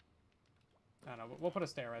 I don't know, we'll put a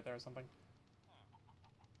stair right there or something.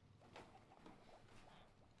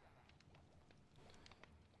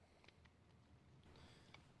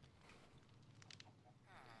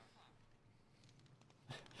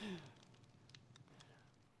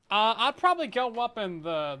 I'd probably go up in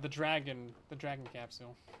the dragon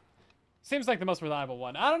capsule. Seems like the most reliable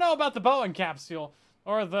one. I don't know about the Boeing capsule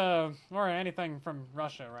or anything from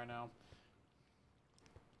Russia right now.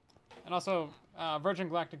 And also, Virgin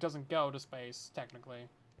Galactic doesn't go to space technically,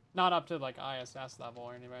 not up to like ISS level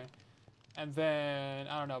or anyway. And then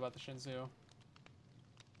I don't know about the Shinzu.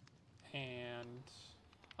 And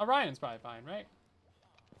Orion's probably fine, right?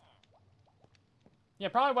 Yeah,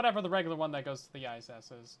 probably whatever the regular one that goes to the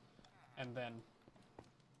ISS is, and then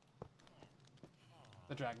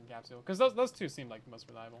the Dragon capsule, because those two seem like the most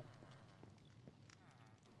reliable.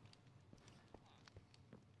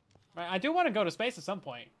 Right, I do want to go to space at some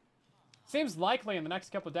point. Seems likely in the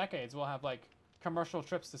next couple of decades we'll have like commercial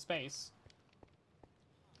trips to space,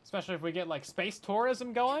 especially if we get like space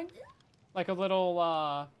tourism going, like a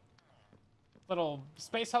little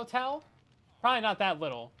space hotel. Probably not that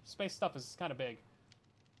little. Space stuff is kind of big.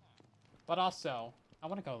 But also, I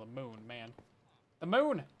want to go to the moon, man. The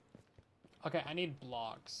moon! Okay, I need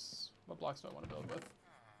blocks. What blocks do I want to build with?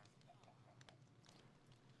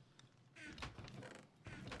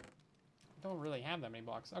 I don't really have that many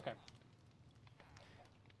blocks. Okay.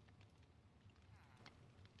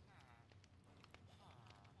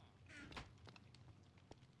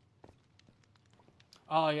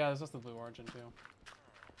 Oh yeah, there's just the Blue Origin too.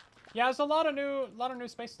 Yeah, there's a lot of new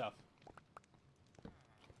space stuff.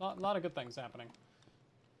 A lot of good things happening.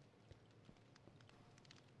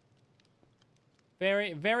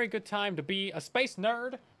 Very, very good time to be a space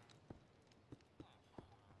nerd.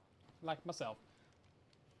 Like myself.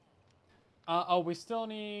 Oh, we still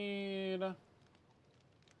need...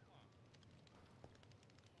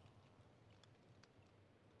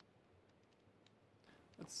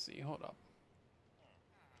 Let's see, hold up.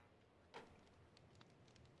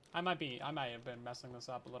 I might have been messing this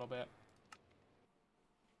up a little bit.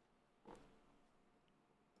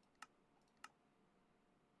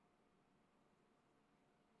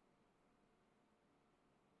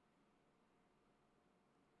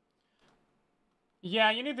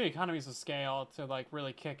 Yeah, you need the economies of scale to like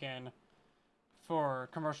really kick in for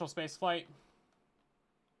commercial space flight.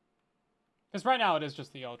 Because right now it is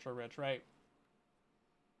just the ultra rich, right?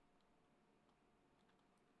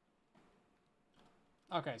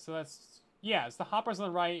 Okay, so that's... Yeah, it's the hoppers on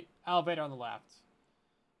the right, elevator on the left.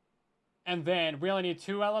 And then we only need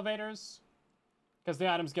 2 elevators. Because the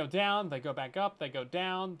items go down, they go back up, they go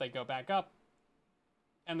down, they go back up.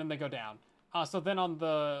 And then they go down. So then on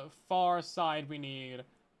the far side, we need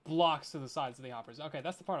blocks to the sides of the hoppers. Okay,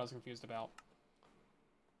 that's the part I was confused about.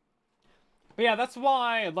 But yeah, that's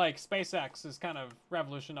why, like, SpaceX is kind of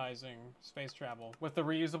revolutionizing space travel. With the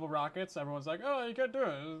reusable rockets, everyone's like, oh, you can't do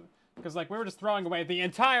it. Because, like, we were just throwing away the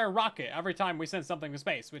entire rocket every time we sent something to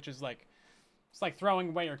space, which is, like, it's like throwing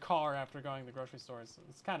away your car after going to the grocery store.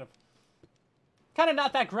 It's kind of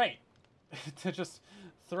not that great to just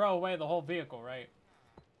throw away the whole vehicle, right?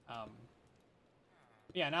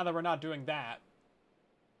 Yeah, now that we're not doing that,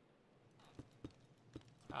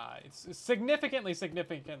 it's significantly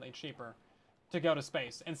cheaper to go to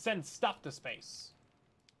space and send stuff to space.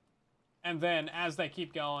 And then as they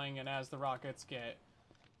keep going and as the rockets get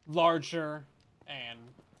larger and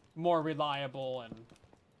more reliable, and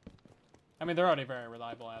I mean, they're already very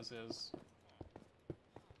reliable as is.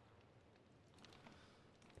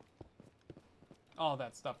 All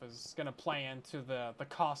that stuff is going to play into the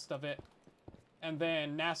cost of it. And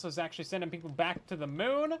then NASA's actually sending people back to the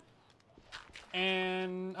moon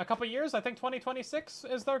in a couple years. I think 2026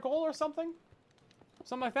 is their goal or something.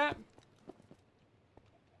 Something like that.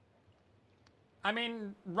 I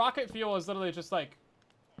mean, rocket fuel is literally just like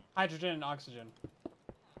hydrogen and oxygen.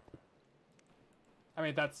 I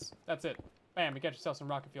mean, that's it. Bam, you get yourself some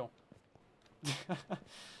rocket fuel.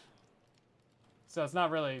 So it's not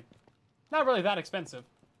really that expensive.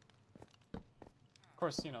 Of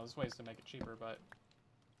course, you know, there's ways to make it cheaper, but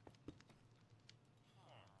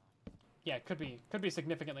yeah, it could be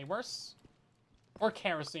significantly worse. Or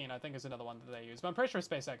kerosene, I think, is another one that they use. But I'm pretty sure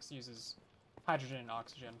SpaceX uses hydrogen and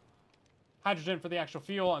oxygen. Hydrogen for the actual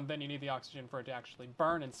fuel, and then you need the oxygen for it to actually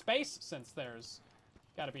burn in space, since there's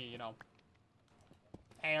got to be, you know,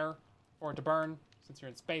 air for it to burn. Since you're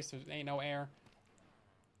in space, there ain't no air.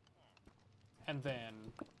 And then,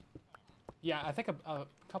 yeah, I think a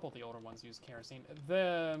couple of the older ones use kerosene.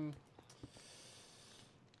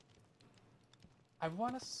 I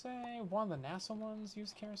want to say one of the NASA ones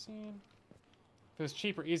use kerosene. If it was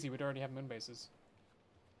cheap or easy, we'd already have moon bases.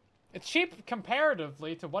 It's cheap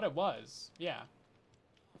comparatively to what it was. Yeah.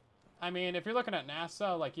 I mean, if you're looking at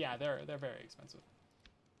NASA, like, yeah, they're very expensive.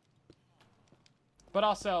 But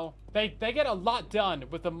also, they get a lot done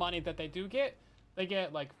with the money that they do get. They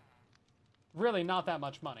get, like, really not that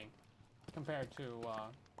much money compared to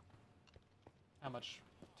how much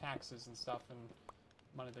taxes and stuff and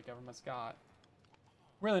money the government's got.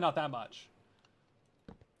 Really not that much.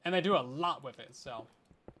 And they do a lot with it, so.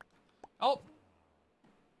 Oh!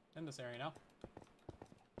 In this area now.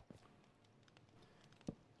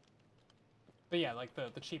 But yeah, like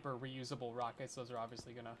the cheaper reusable rockets, those are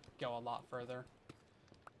obviously gonna go a lot further.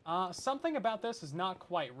 Something about this is not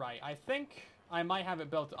quite right. I think I might have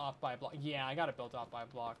it built off by a block. Yeah, I got it built off by a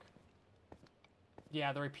block.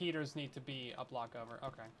 Yeah, the repeaters need to be a block over.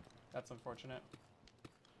 Okay, that's unfortunate.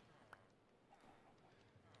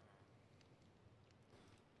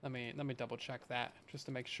 Let me double check that just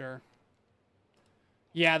to make sure.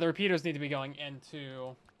 Yeah, the repeaters need to be going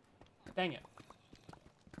into... Dang it.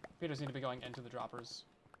 Repeaters need to be going into the droppers.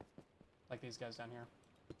 Like these guys down here.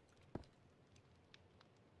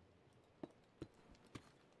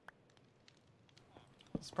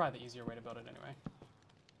 This is probably the easier way to build it anyway.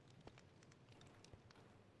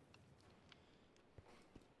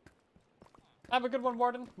 Have a good one,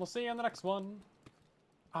 Warden. We'll see you in the next one.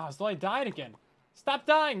 Ah, oh, Zoe died again. Stop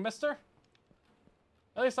dying, mister!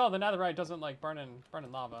 At least the netherite doesn't, like, burn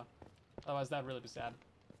in lava. Otherwise, that'd really be sad.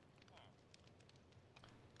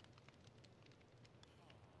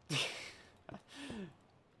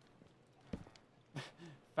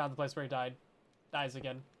 Found the place where he died. Dies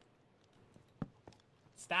again.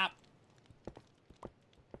 Stop!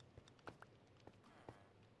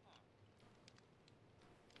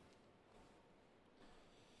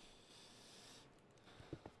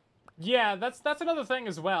 Yeah, that's another thing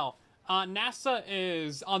as well. NASA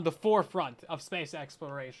is on the forefront of space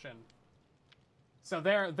exploration. So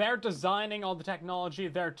they're designing all the technology,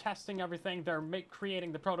 they're testing everything, they're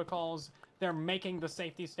creating the protocols, they're making the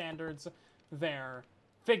safety standards, they're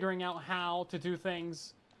figuring out how to do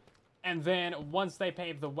things, and then once they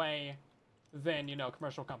pave the way, then, you know,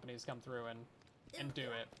 commercial companies come through and do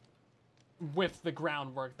it with the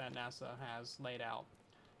groundwork that NASA has laid out.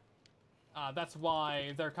 That's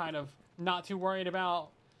why they're kind of not too worried about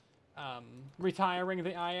retiring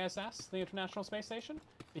the ISS, the International Space Station,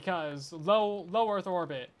 because low Earth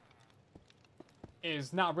orbit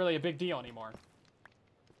is not really a big deal anymore.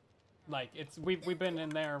 Like, we've been in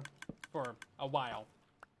there for a while,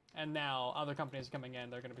 and now other companies are coming in.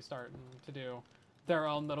 They're going to be starting to do their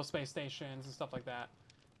own little space stations and stuff like that.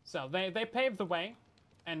 So they paved the way,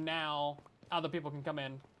 and now other people can come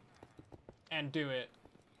in and do it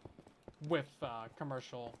with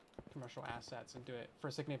commercial assets and do it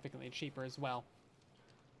for significantly cheaper as well.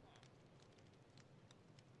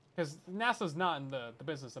 Because NASA's not in the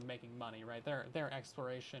business of making money, right? They're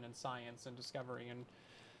exploration and science and discovery and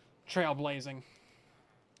trailblazing.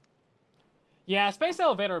 Yeah, space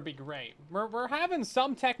elevator would be great. We're having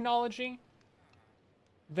some technology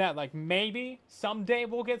that, like, maybe someday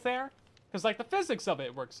we'll get there. Because, like, the physics of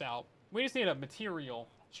it works out. We just need a material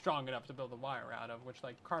strong enough to build a wire out of, which,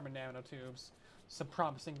 like, carbon nanotubes. Some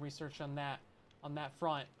promising research on that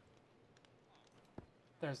front.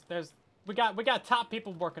 We got top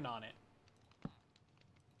people working on it.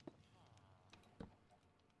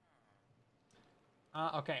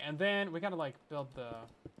 Okay, and then we gotta, like, build the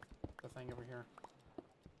thing over here.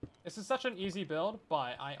 This is such an easy build,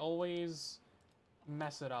 but I always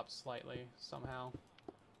mess it up slightly somehow.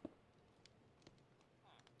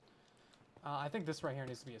 I think this right here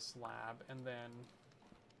needs to be a slab, and then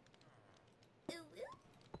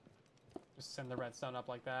just send the redstone up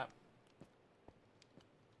like that.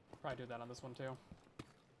 Probably do that on this one too.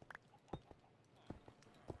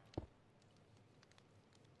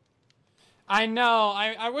 I know,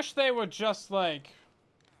 I wish they would just, like,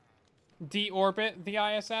 deorbit the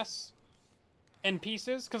ISS in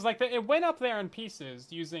pieces, because, like, it went up there in pieces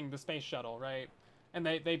using the space shuttle, right? And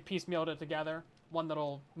they piecemealed it together, one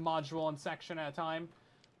little module and section at a time.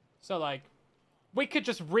 So, like, we could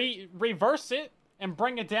just reverse it and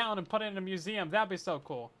bring it down and put it in a museum. That'd be so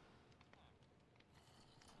cool.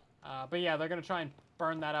 But yeah, they're gonna try and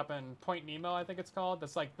burn that up in Point Nemo, I think it's called.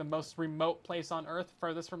 That's, like, the most remote place on Earth,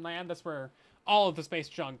 furthest from land. That's where all of the space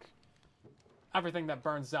junk, everything that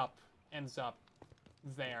burns up, ends up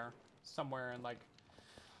there. Somewhere in, like,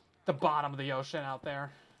 the bottom of the ocean out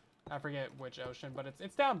there. I forget which ocean, but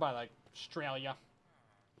it's down by, like, Australia.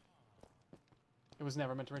 It was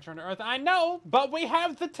never meant to return to Earth. I know, but we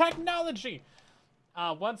have the technology!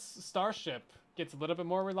 Once Starship gets a little bit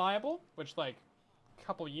more reliable, which, like, a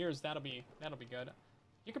couple years, that'll be good.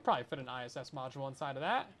 You could probably fit an ISS module inside of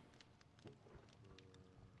that.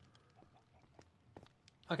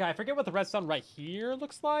 Okay, I forget what the redstone right here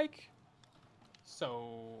looks like.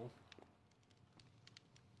 So...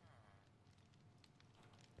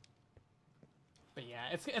 But yeah,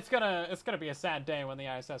 it's gonna be a sad day when the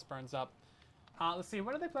ISS burns up. Let's see,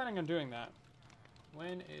 when are they planning on doing that?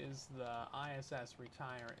 When is the ISS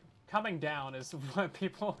retiring? Coming down is what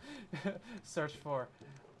people search for.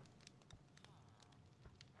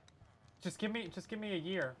 Just give me a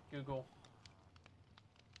year, Google.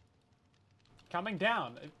 Coming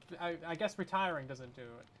down. I guess retiring doesn't do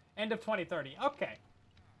it. End of 2030. Okay.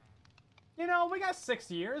 You know, we got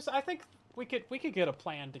 6 years. I think we could get a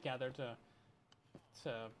plan together to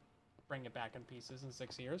bring it back in pieces in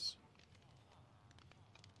 6 years.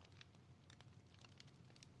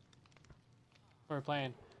 We're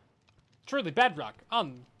playing truly Bedrock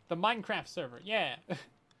on the Minecraft server. Yeah.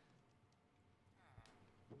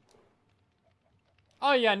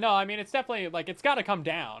 Oh yeah, no, I mean, it's definitely, like, it's got to come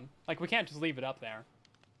down. Like, we can't just leave it up there.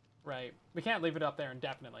 Right? We can't leave it up there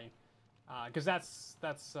indefinitely. Because that's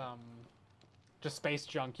just space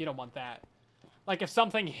junk. You don't want that. Like, if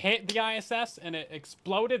something hit the ISS and it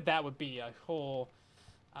exploded, that would be a whole...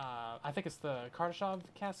 I think it's the Kardashev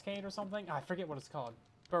Cascade or something. I forget what it's called.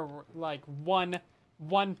 But, like,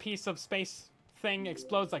 one piece of space thing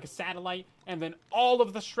explodes like a satellite, and then all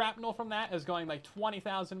of the shrapnel from that is going, like,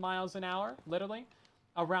 20,000 miles an hour, literally,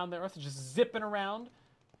 around the Earth, just zipping around.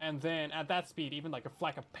 And then, at that speed, even, like, a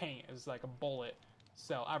fleck of paint is like a bullet.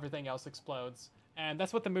 So, everything else explodes. And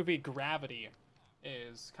that's what the movie Gravity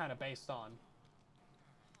is kind of based on.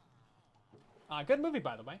 Good movie,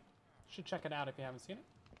 by the way. You should check it out if you haven't seen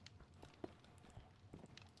it.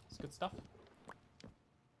 It's good stuff.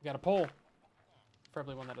 We got a poll.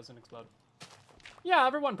 Preferably one that doesn't explode. Yeah,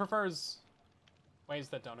 everyone prefers ways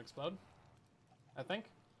that don't explode, I think.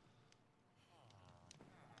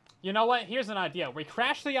 You know what? Here's an idea. We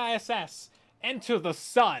crash the ISS into the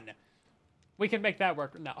sun. We can make that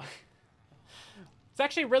work. No. It's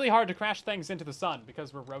actually really hard to crash things into the sun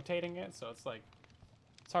because we're rotating it, so it's like...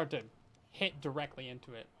 It's hard to hit directly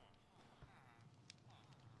into it.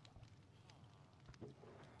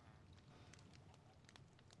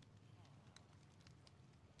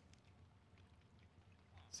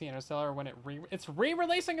 See Interstellar when it's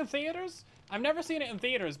re-releasing in theaters? I've never seen it in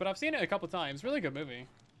theaters, but I've seen it a couple times. Really good movie.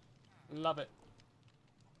 Love it.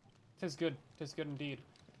 Tis good. Tis good indeed.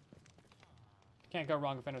 Can't go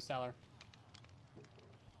wrong with Interstellar.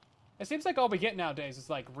 It seems like all we get nowadays is,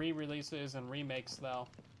 like, re-releases and remakes, though.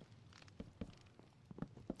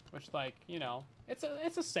 Which, like, you know, it's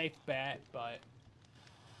a safe bet, but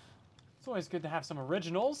it's always good to have some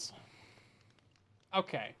originals.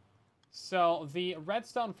 Okay. So, the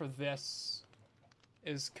redstone for this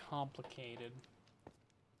is complicated.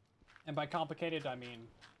 And by complicated, I mean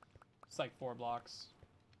it's like 4 blocks.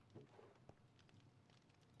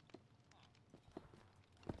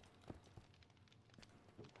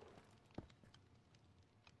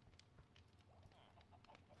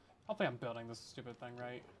 Hopefully I'm building this stupid thing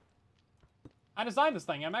right. I designed this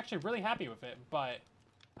thing. I'm actually really happy with it, but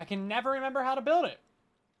I can never remember how to build it.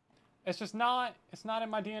 It's just not, it's not in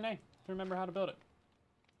my DNA to remember how to build it.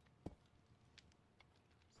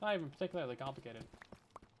 It's not even particularly complicated.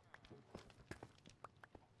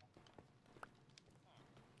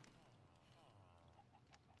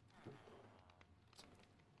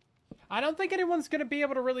 I don't think anyone's going to be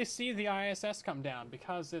able to really see the ISS come down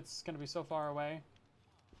because it's going to be so far away.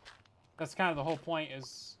 That's kind of the whole point,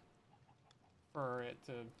 is for it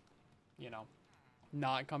to, you know,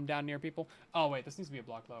 not come down near people. Oh, wait, this needs to be a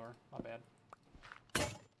block lower. My bad.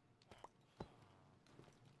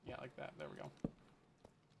 Yeah, like that. There we go.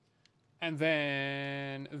 And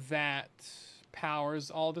then that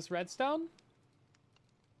powers all this redstone.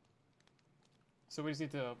 So we just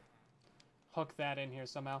need to hook that in here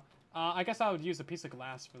somehow. I guess I would use a piece of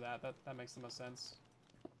glass for that. That makes the most sense.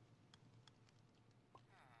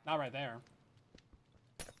 Not right there.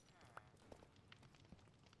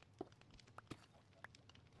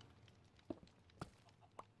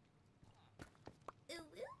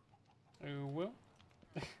 Ooh, woo.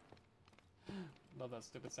 Love that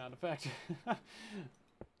stupid sound effect.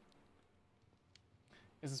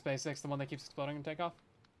 Is the SpaceX the one that keeps exploding and take off?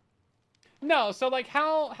 No, so like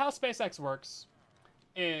how SpaceX works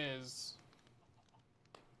is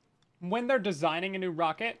when they're designing a new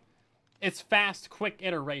rocket, it's fast, quick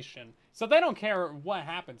iteration. So they don't care what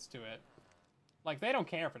happens to it. Like, they don't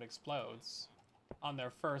care if it explodes on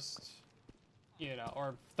their first, you know,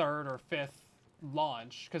 or third or fifth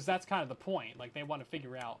launch, because that's kind of the point. Like, they want to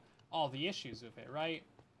figure out all the issues with it, right?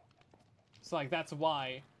 So, like, that's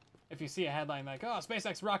why if you see a headline like, oh,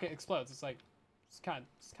 SpaceX rocket explodes, it's like, it's kind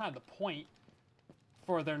of the point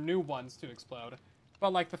for their new ones to explode.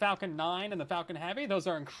 But, like, the Falcon 9 and the Falcon Heavy, those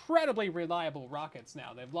are incredibly reliable rockets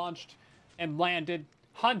now. They've launched and landed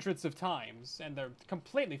hundreds of times, and they're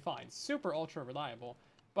completely fine. Super ultra reliable.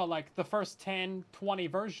 But, like, the first 10, 20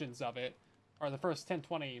 versions of it, or the first 10,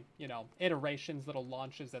 20, you know, iterations, little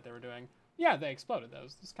launches that they were doing, yeah, they exploded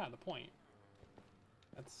those. That's kind of the point.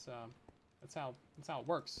 That's how it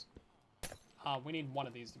works. We need one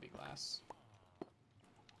of these to be glass.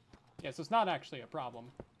 Yeah, so it's not actually a problem.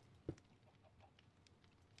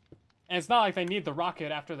 And it's not like they need the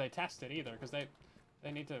rocket after they test it either, because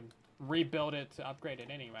they need to rebuild it to upgrade it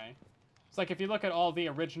anyway. It's like if you look at all the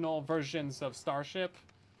original versions of Starship,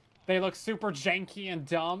 they look super janky and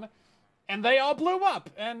dumb, and they all blew up,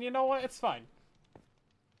 and you know what? It's fine.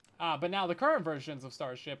 But now the current versions of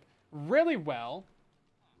Starship, really well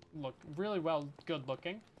good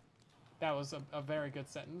looking. That was a very good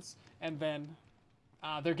sentence. And then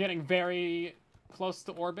they're getting very close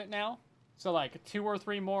to orbit now. So like 2 or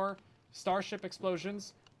 3 more Starship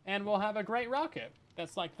explosions, and we'll have a great rocket.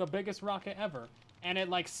 That's like the biggest rocket ever. And it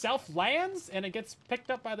like self-lands, and it gets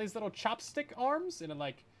picked up by these little chopstick arms, and it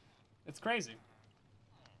like, it's crazy.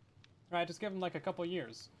 Right, just give them like a couple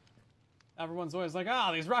years. Everyone's always like,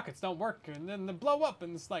 oh, these rockets don't work, and then they blow up,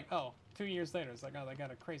 and it's like, oh, 2 years later, it's like, oh, they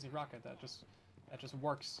got a crazy rocket that just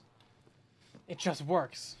works. It just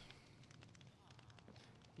works.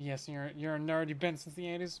 Yes, you're a nerd. You've been since the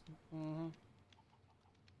 80s. Mm-hmm.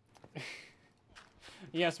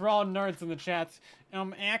 Yes, we're all nerds in the chat.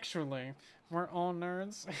 Actually, we're all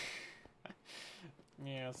nerds.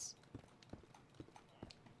 Yes.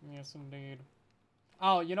 Yes, indeed.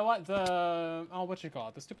 Oh, you know what? What you call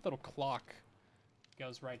it? The stupid little clock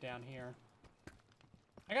goes right down here.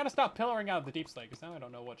 I gotta stop pillaring out of the deep slate, because now I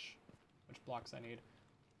don't know which blocks I need.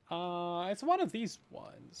 It's one of these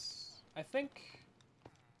ones. I think...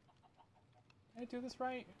 Did I do this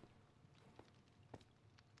right?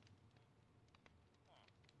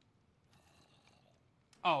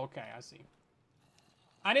 Oh, okay, I see.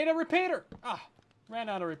 I need a repeater! Ah, ran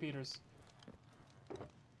out of repeaters.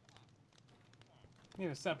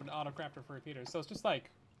 Need a separate auto-crafter for repeaters. So it's just like...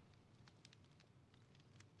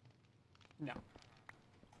 No.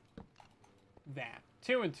 That.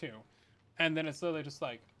 2 and 2. And then it's literally just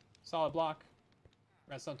like solid block,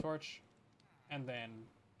 redstone torch, and then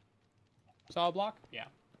solid block? Yeah,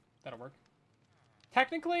 that'll work.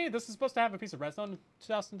 Technically, this is supposed to have a piece of redstone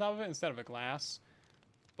dust on top of it instead of a glass.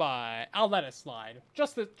 But I'll let it slide.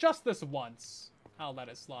 Just this once, I'll let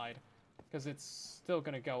it slide. Because it's still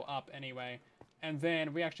going to go up anyway. And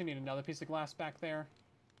then we actually need another piece of glass back there.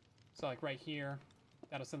 So like right here,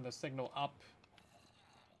 that'll send the signal up.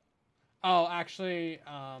 Oh, actually,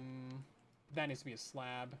 that needs to be a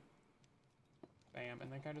slab. Bam.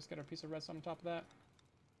 And then can I just get a piece of redstone on top of that?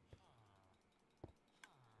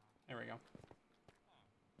 There we go.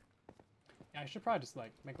 Yeah, I should probably just,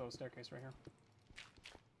 like, make a little staircase right here.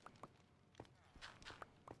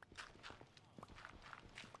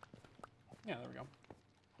 Yeah, there we go.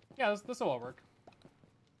 Yeah, this will all work.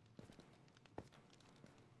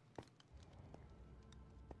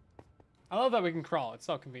 I love that we can crawl. It's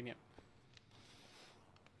so convenient.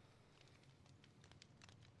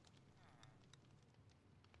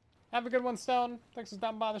 Have a good one, Stone. Thanks for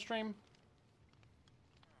stopping by the stream.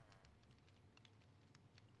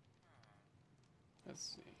 Let's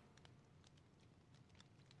see.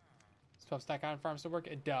 Does 12 stack iron farm still work?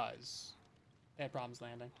 It does. They had problems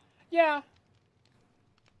landing. Yeah.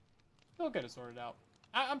 They'll get it sorted out.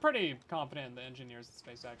 I'm pretty confident in the engineers at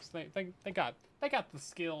SpaceX. They got the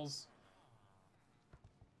skills.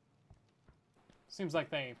 Seems like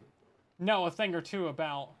they know a thing or two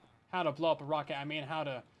about how to blow up a rocket. I mean, how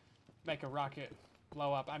to make a rocket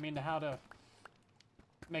blow up. I mean, how to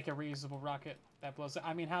make a reusable rocket that blows up.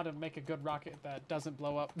 I mean, how to make a good rocket that doesn't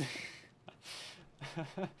blow up.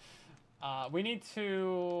 We need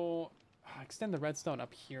to extend the redstone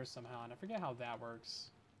up here somehow, and I forget how that works.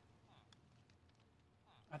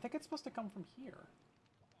 I think it's supposed to come from here.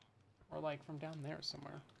 Or, like, from down there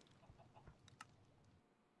somewhere.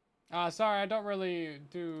 Sorry, I don't really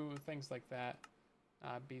do things like that,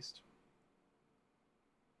 Beast.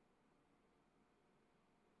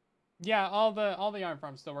 Yeah, all the iron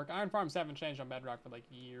farms still work. Iron farms haven't changed on Bedrock for, like,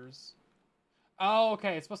 years. Oh,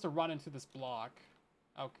 okay, it's supposed to run into this block.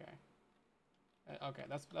 Okay. Okay,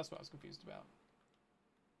 that's what I was confused about.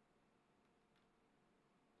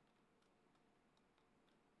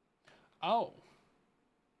 Oh.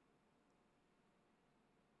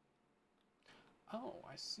 Oh,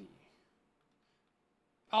 I see.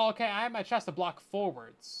 Oh, okay, I have my chest to block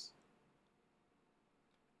forwards.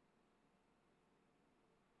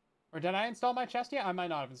 Or did I install my chest yet? I might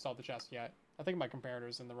not have installed the chest yet. I think my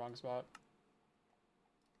comparator's in the wrong spot.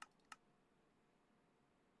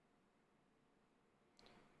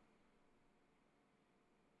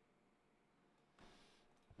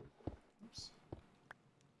 Oops.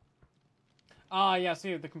 Ah, yeah,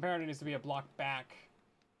 see, the comparator needs to be a block back.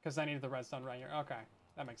 Because I needed the redstone right here. Okay,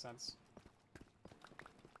 that makes sense.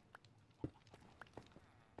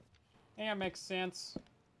 Yeah, makes sense.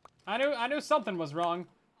 I knew something was wrong.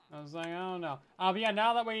 I was like, I don't know. But yeah,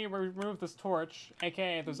 now that we remove this torch,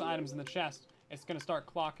 aka those items in the chest, it's gonna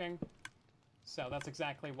start clocking. So that's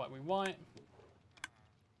exactly what we want.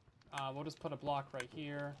 We'll just put a block right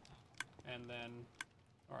here, and then,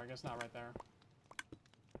 or I guess not right there.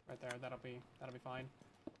 Right there, that'll be fine.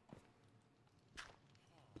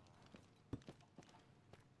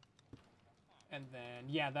 And then,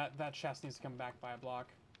 yeah, that chest needs to come back by a block.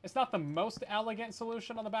 It's not the most elegant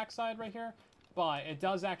solution on the backside right here, but it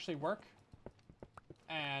does actually work.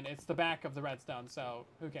 And it's the back of the redstone, so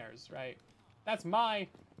who cares, right? That's my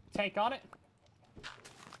take on it.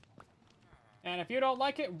 And if you don't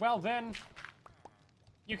like it, well then,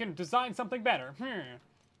 you can design something better.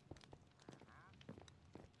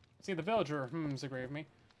 See, the villager agree with me.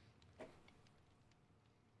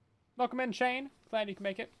 Welcome in, Shane. Glad you can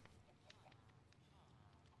make it.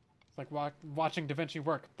 It's like watching Da Vinci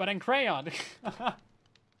work, but in crayon.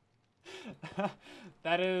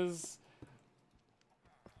 That's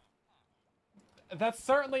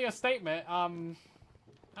certainly a statement. I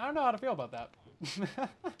don't know how to feel about that.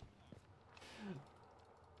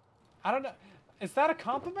 I don't know. Is that a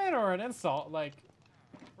compliment or an insult? Like,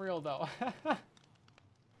 real though.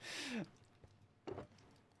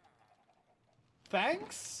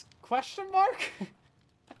 Thanks? Question mark?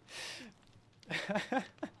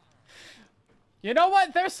 You know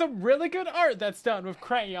what? There's some really good art that's done with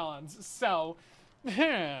crayons, so...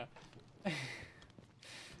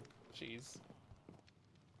 Jeez.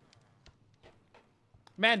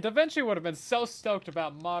 Man, Da Vinci would have been so stoked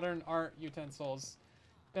about modern art utensils.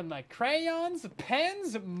 Been like, crayons,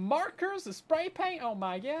 pens, markers, spray paint, oh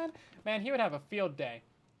my god. Man, he would have a field day.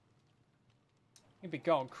 He'd be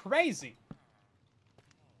going crazy.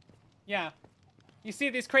 Yeah. You see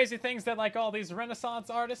these crazy things that, like, all these Renaissance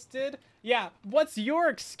artists did? Yeah, what's your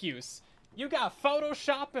excuse? You got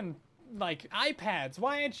Photoshop and, like, iPads.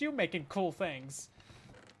 Why aren't you making cool things?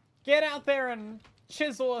 Get out there and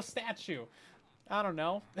chisel a statue. I don't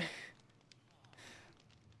know.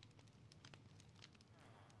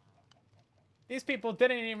 These people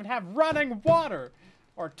didn't even have running water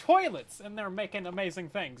or toilets, and they're making amazing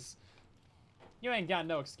things. You ain't got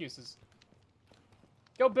no excuses.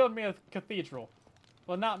 Go build me a cathedral.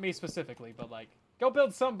 Well, not me specifically, but, like, go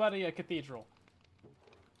build somebody a cathedral.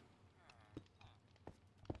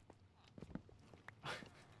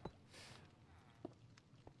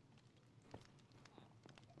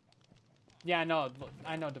 Yeah, I know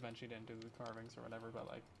Da Vinci didn't do the carvings or whatever, but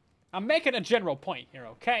like, I'm making a general point here,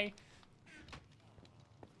 okay?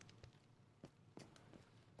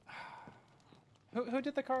 Who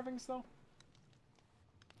did the carvings though?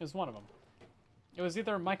 It was one of them. It was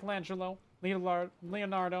either Michelangelo,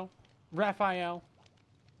 Leonardo, Raphael.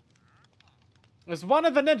 It was one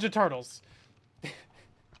of the Ninja Turtles.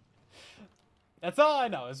 That's all I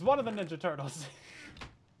know. It's one of the Ninja Turtles.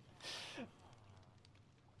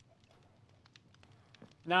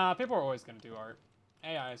 Nah, people are always gonna do art.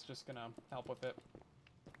 AI is just gonna help with it.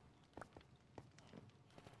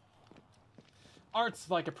 Art's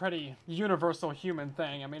like a pretty universal human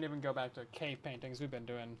thing. I mean, even go back to cave paintings. We've been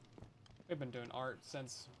doing art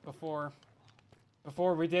since before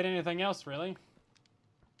we did anything else, really.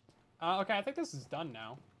 Okay, I think this is done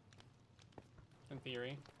now. In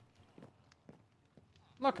theory.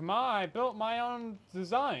 Look, I built my own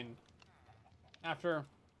design. After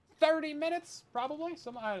 30 minutes, probably.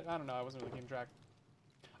 I don't know. I wasn't really keeping track.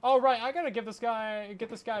 Oh right, I gotta get this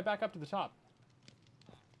guy back up to the top.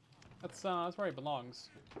 That's where he belongs.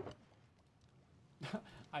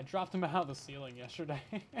 I dropped him out of the ceiling yesterday.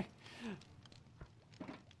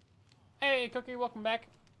 Hey, Cookie, welcome back.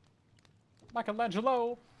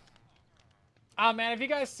 Michelangelo. Ah, man, have you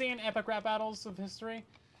guys seen Epic Rap Battles of History?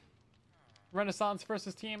 Renaissance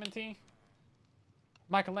versus TMNT?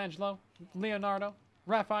 Michelangelo, Leonardo,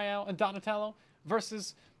 Raphael, and Donatello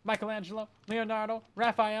versus Michelangelo, Leonardo,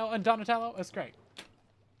 Raphael, and Donatello. It's great.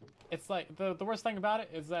 It's like, the worst thing about it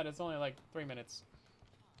is that it's only like 3 minutes.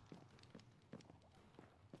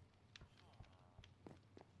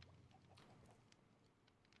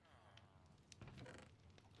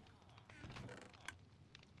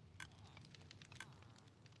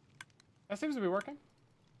 That seems to be working.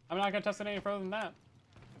 I'm not going to test it any further than that.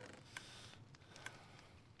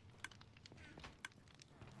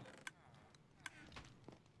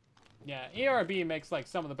 Yeah, ERB makes like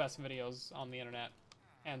some of the best videos on the internet.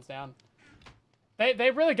 Hands down.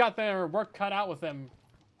 They really got their work cut out with them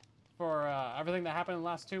for everything that happened in the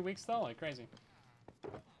last 2 weeks, though. Like, crazy.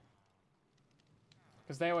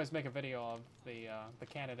 Because they always make a video of the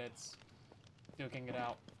candidates duking it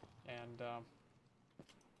out. And,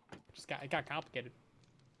 it got complicated.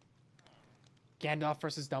 Gandalf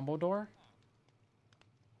versus Dumbledore?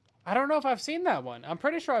 I don't know if I've seen that one. I'm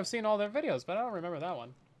pretty sure I've seen all their videos, but I don't remember that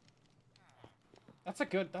one. That's a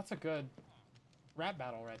good rap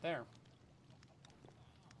battle right there.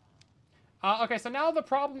 Okay, so now the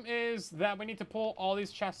problem is that we need to pull all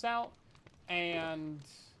these chests out and,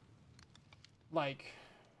 like,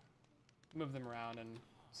 move them around and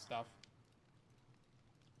stuff.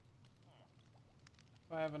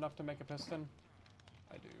 Do I have enough to make a piston?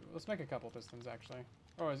 I do. Let's make a couple pistons, actually.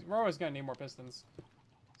 We're always going to need more pistons.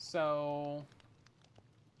 So,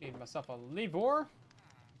 need myself a lever.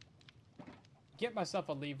 Get myself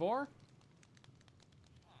a lever.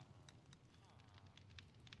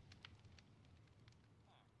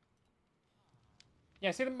 Yeah,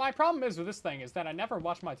 see, my problem is with this thing is that I never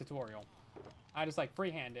watch my tutorial. I just, like,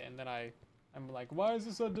 freehand it, and then I'm like, why is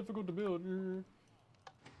this so difficult to build?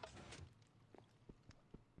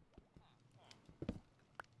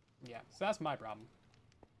 Yeah, so that's my problem.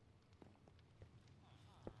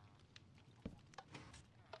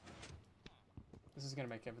 This is going to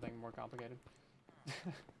make everything more complicated.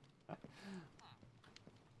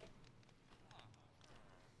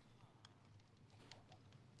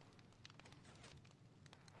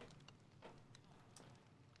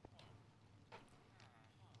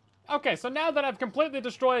 Okay, so now that I've completely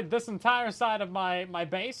destroyed this entire side of my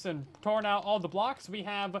base and torn out all the blocks, we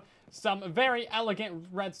have some very elegant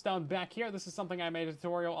redstone back here. This is something I made a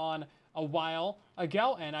tutorial on a while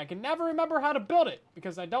ago, and I can never remember how to build it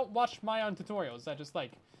because I don't watch my own tutorials. I just,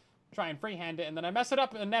 like, try and freehand it, and then I mess it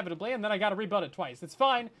up inevitably, and then I gotta rebuild it twice. It's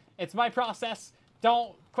fine. It's my process.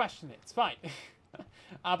 Don't question it. It's fine.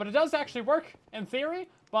 But it does actually work in theory,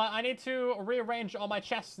 but I need to rearrange all my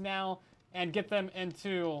chests now and get them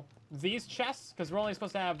into these chests, because we're only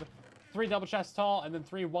supposed to have 3 double chests tall and then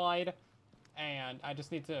 3 wide, and I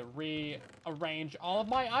just need to rearrange all of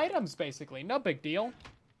my items, basically. No big deal.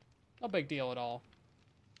 No big deal at all.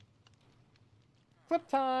 Clip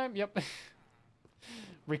time. Yep.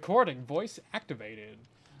 Recording voice activated.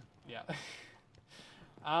 Yeah.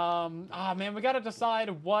 Man, we gotta decide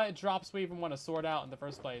what drops we even want to sort out in the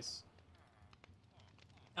first place.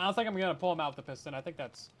 I don't think I'm gonna pull them out with the piston. I think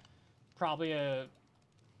that's probably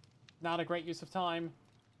not a great use of time.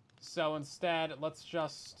 So instead, let's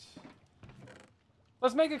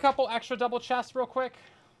make a couple extra double chests real quick.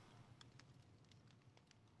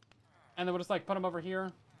 And then we'll just, like, put them over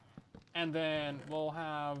here. And then we'll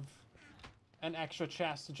have an extra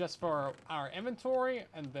chest just for our inventory,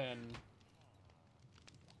 and then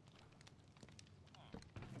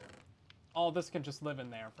all this can just live in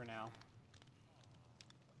there for now.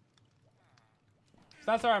 So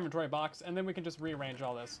that's our inventory box, and then we can just rearrange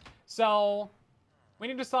all this. So we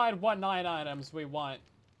need to decide what 9 items we want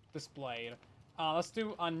displayed. Let's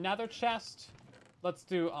do another chest. Let's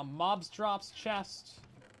do a mobs drops chest.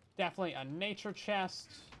 Definitely a nature chest.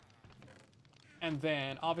 And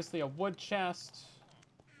then obviously a wood chest.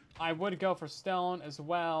 I would go for stone as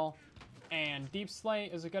well. And deep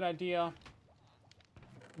slate is a good idea.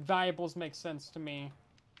 Valuables make sense to me.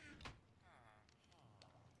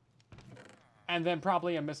 And then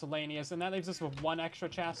probably a miscellaneous. And that leaves us with 1 extra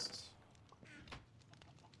chest.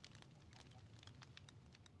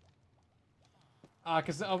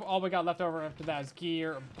 Because all we got left over after that is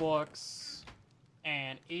gear, books,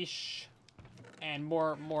 and ish, and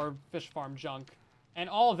more fish farm junk. And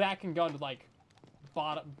all of that can go into, like,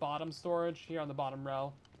 bottom storage here on the bottom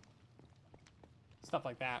row. Stuff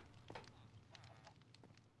like that.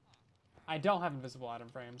 I don't have invisible item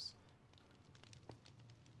frames.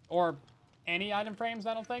 Or any item frames,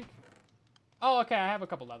 I don't think. Oh, okay, I have a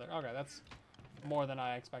couple leather. Okay, that's more than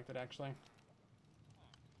I expected, actually.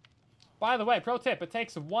 By the way, pro tip, it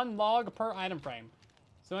takes 1 log per item frame.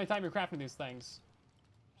 So anytime you're crafting these things,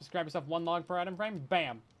 just grab yourself 1 log per item frame,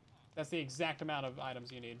 bam. That's the exact amount of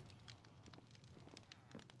items you need.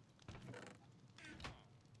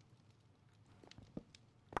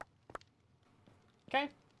 Okay,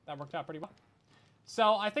 that worked out pretty well.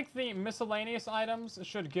 So I think the miscellaneous items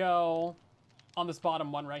should go on this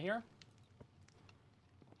bottom one right here.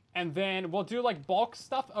 And then we'll do like bulk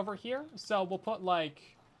stuff over here. So we'll put like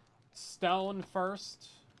stone first.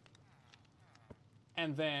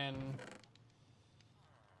 And then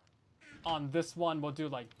on this one, we'll do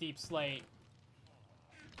like deep slate.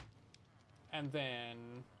 And then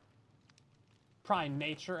probably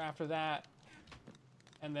nature after that.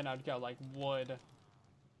 And then I'd go like wood,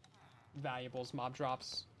 valuables, mob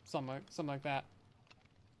drops, something like that.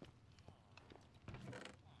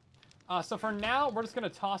 So for now, we're just going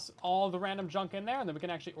to toss all the random junk in there, and then we can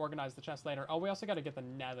actually organize the chest later. Oh, we also got to get the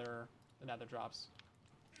nether drops.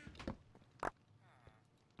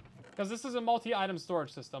 Because this is a multi-item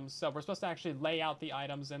storage system, so we're supposed to actually lay out the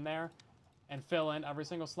items in there and fill in every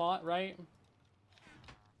single slot, right?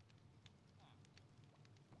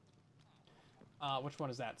 Which one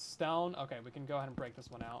is that? Stone? Okay, we can go ahead and break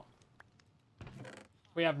this one out.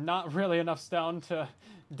 We have not really enough stone to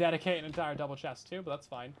dedicate an entire double chest to, but that's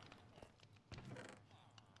fine.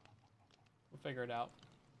 We'll figure it out.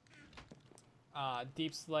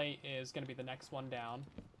 Deep slate is going to be the next one down.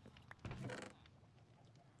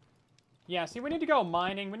 Yeah, see, we need to go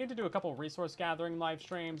mining. We need to do a couple resource gathering live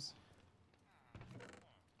streams.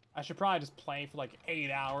 I should probably just play for like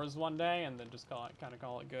 8 hours one day and then just kind of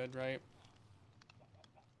call it good, right?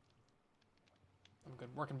 I'm good.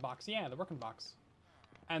 Working box. Yeah, the working box.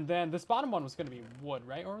 And then this bottom one was going to be wood,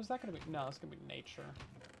 right? Or was that going to be... No, it's going to be nature.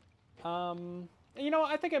 You know,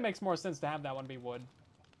 I think it makes more sense to have that one be wood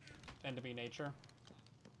than to be nature.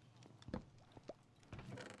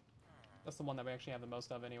 That's the one that we actually have the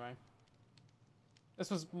most of anyway. This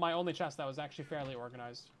was my only chest that was actually fairly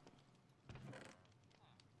organized.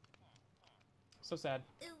 So sad.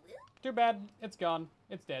 Too bad. It's gone.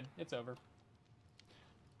 It's dead. It's over.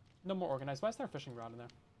 No more organized. Why is there a fishing rod in there?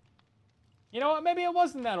 You know what? Maybe it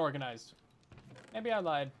wasn't that organized. Maybe I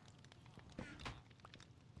lied.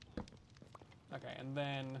 Okay, and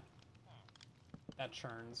then that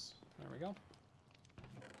churns. There we go.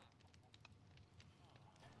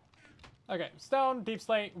 Okay, stone, deep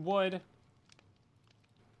slate, wood.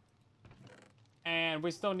 And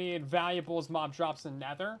we still need valuables, mob drops, and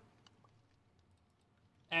nether.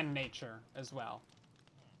 And nature as well.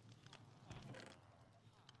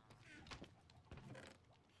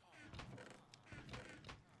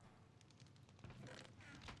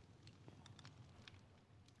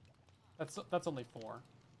 That's only 4.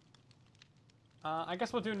 I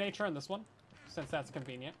guess we'll do nature in this one, since that's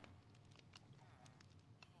convenient.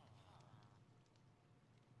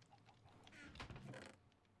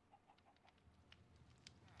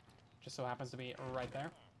 Just so happens to be right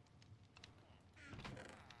there.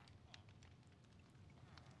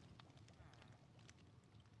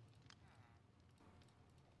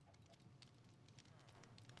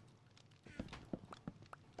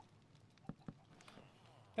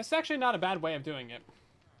 It's actually not a bad way of doing it.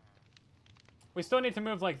 We still need to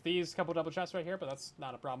move like these couple double chests right here, but that's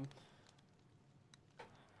not a problem.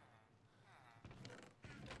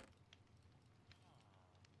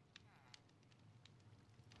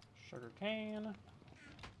 Sugar cane.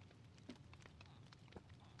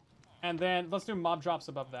 And then let's do mob drops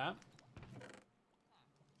above that.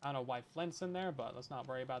 I don't know why Flint's in there, but let's not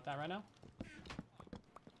worry about that right now.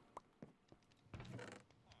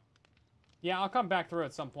 Yeah, I'll come back through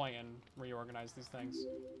at some point and reorganize these things.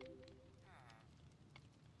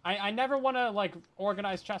 I never want to, like,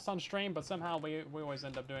 organize chests on stream, but somehow we always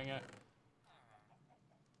end up doing it.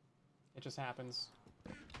 It just happens.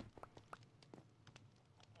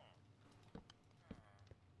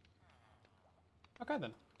 Okay,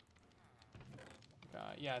 then.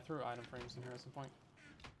 Yeah, I threw item frames in here at some point.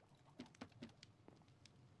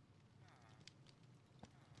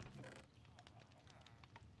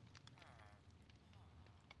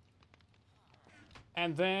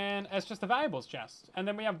 And then it's just a valuables chest. And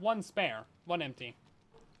then we have one spare, one empty.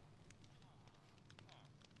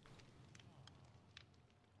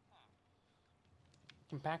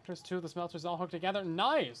 Compactors, 2 of the smelters all hooked together.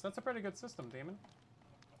 Nice! That's a pretty good system, Demon.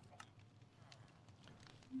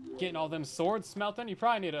 Getting all them swords smelting. You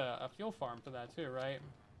probably need a fuel farm for that too, right?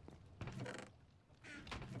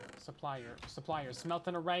 Supply your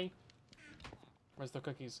smelting array. Where's the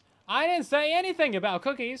cookies? I didn't say anything about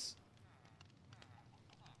cookies!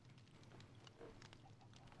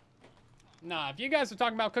 Nah, if you guys are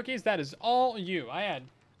talking about cookies, that is all you. I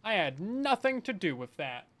had nothing to do with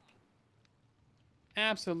that.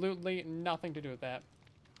 Absolutely nothing to do with that.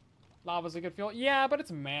 Lava's a good fuel. Yeah, but it's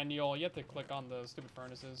manual. You have to click on the stupid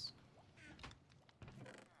furnaces.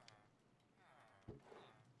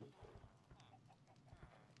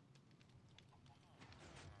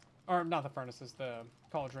 Or not the furnaces, the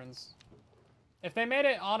cauldrons. If they made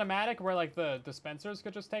it automatic where like the dispensers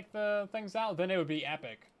could just take the things out, then it would be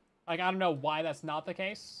epic. Like, I don't know why that's not the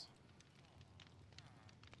case.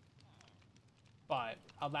 But,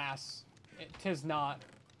 alas, tis not.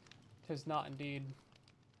 Tis not indeed.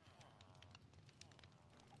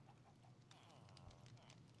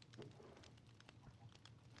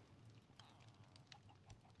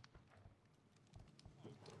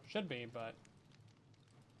 Should be, but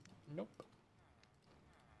nope.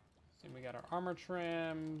 See, we got our armor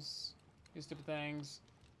trims, these stupid things.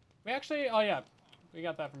 We actually, oh yeah, we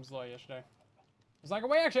got that from Zloy yesterday. It's like,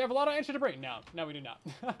 we actually have a lot of ancient debris. No, we do not.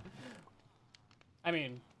 I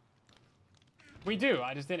mean, we do.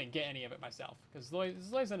 I just didn't get any of it myself because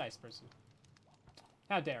Zloy's a nice person.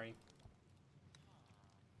 How dare he?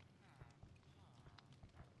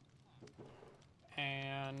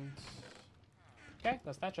 And okay,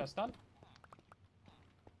 that's that chest done.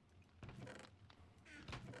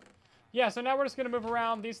 Yeah, so now we're just gonna move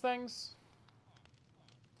around these things.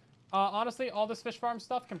 Honestly, all this fish farm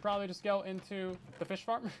stuff can probably just go into the fish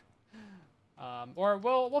farm. Or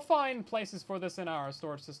we'll find places for this in our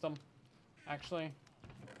storage system. Actually,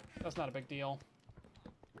 that's not a big deal.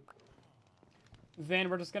 Then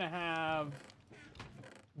we're just gonna have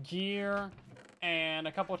gear and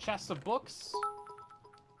a couple chests of books.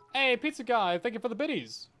 Hey, pizza guy, thank you for the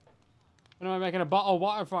biddies. When am I making a bottle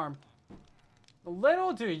water farm?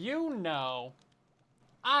 Little do you know,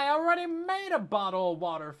 I already made a bottle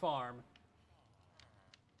water farm.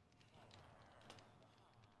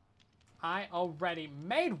 I already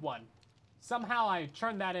made one. Somehow I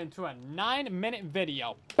turned that into a 9-minute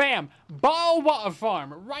video. Bam! Bottle water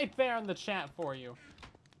farm right there in the chat for you.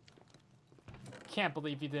 Can't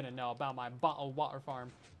believe you didn't know about my bottle water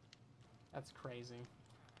farm. That's crazy.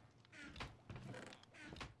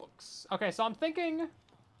 Books. Okay, so I'm thinking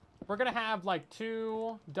we're gonna have like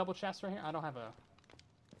 2 double chests right here. I don't have a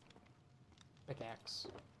pickaxe.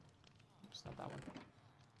 Oops, not that one.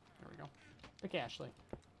 There we go. Pick Ashley.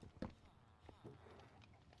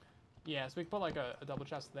 Yeah, so we can put like a double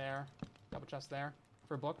chest there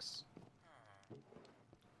for books.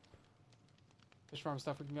 Fish farm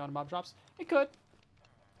stuff we can go on mob drops. It could,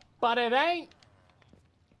 but it ain't.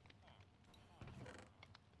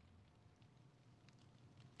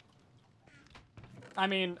 I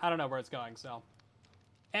mean, I don't know where it's going, so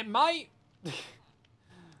it might.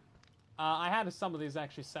 I had some of these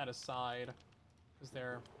actually set aside because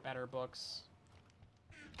they're better books.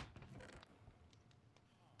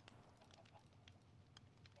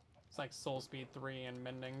 It's like Soul Speed 3 and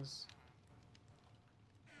Mendings.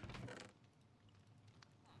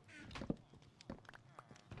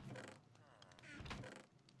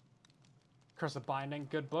 Curse of Binding,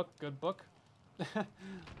 good book, good book.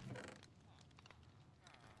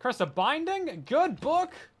 Curse of Binding, good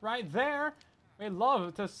book, right there. We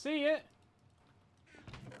love to see it.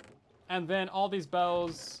 And then all these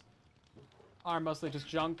bows are mostly just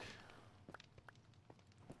junk.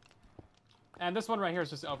 And this one right here is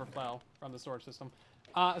just overflow from the storage system.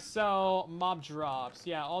 So, mob drops.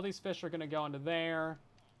 Yeah, all these fish are going to go into there.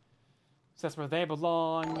 That's where they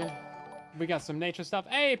belong. We got some nature stuff.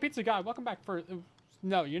 Hey, Pizza Guy, welcome back for...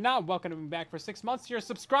 No, you're not welcoming back for 6 months. You're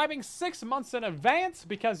subscribing 6 months in advance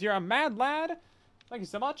because you're a mad lad. Thank you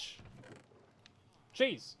so much.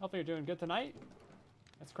 Jeez, hopefully you're doing good tonight.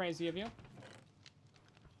 That's crazy of you.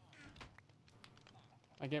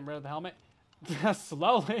 I getting rid of the helmet?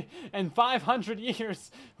 Slowly, in 500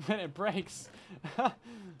 years, when it breaks.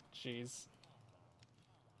 Jeez.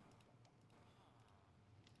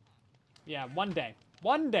 Yeah, one day.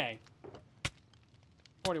 One day.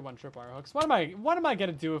 41 tripwire hooks. What am I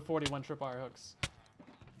gonna do with 41 tripwire hooks?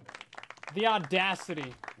 The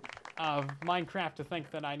audacity of Minecraft to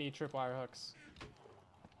think that I need tripwire hooks.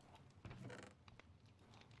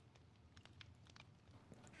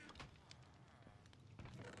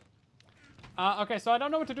 Okay, so I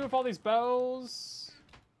don't know what to do with all these bows.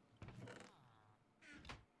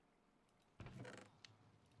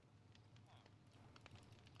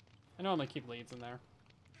 I normally keep leads in there.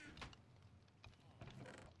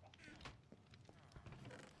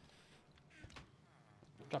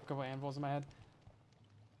 Drop a couple anvils in my head.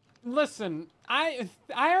 Listen, I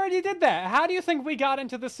already did that. How do you think we got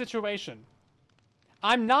into this situation?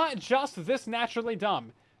 I'm not just this naturally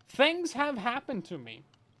dumb. Things have happened to me.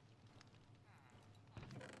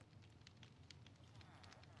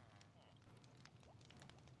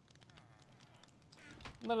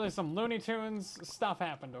 Literally some Looney Tunes stuff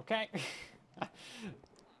happened, okay?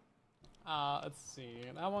 Let's see.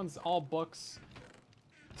 That one's all books.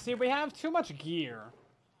 See, we have too much gear.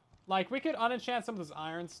 Like, we could unenchant some of this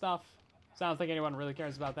iron stuff. So I don't think anyone really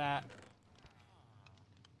cares about that.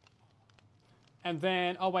 And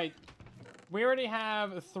then, oh wait. We already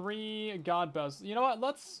have 3 god bows. You know what?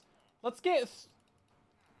 Let's get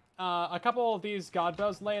a couple of these god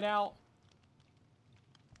bows laid out.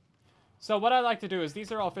 So what I like to do is,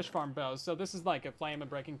 these are all fish farm bows. So this is like a flame and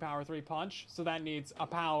breaking power 3 punch. So that needs a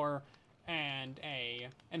power and a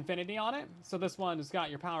infinity on it. So this one has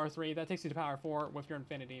got your power 3. That takes you to power 4 with your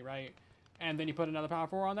infinity, right? And then you put another power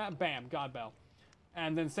 4 on that. Bam, god bow.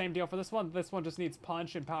 And then same deal for this one. This one just needs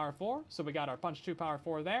punch and power 4. So we got our punch 2, power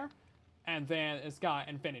 4 there. And then it's got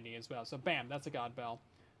infinity as well. So bam, that's a god bow.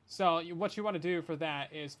 So what you want to do for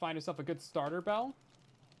that is find yourself a good starter bow.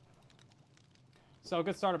 So a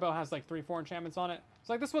good starter bow has like 3-4 enchantments on it.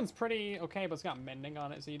 So like this one's pretty okay, but it's got mending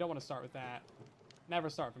on it, so you don't want to start with that. Never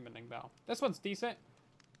start with mending bow. This one's decent.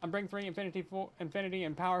 I'm bringing 3 infinity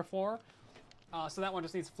and power 4. So that one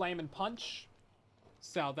just needs flame and punch.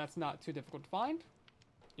 So that's not too difficult to find.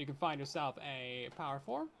 You can find yourself a power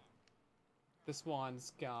 4. This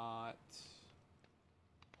one's got...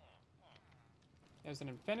 There's an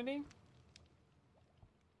infinity.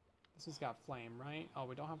 This has got flame, right? Oh,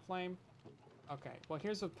 we don't have flame. Okay, well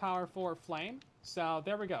here's a power 4 flame. So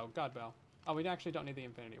there we go, god bow. Oh, we actually don't need the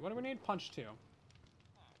infinity. What do we need? Punch 2.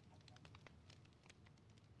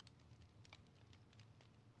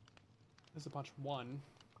 This is a punch 1. Do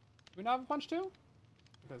we not have a punch 2?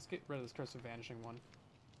 Let's get rid of this curse of vanishing one.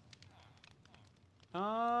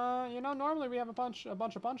 You know, normally we have a bunch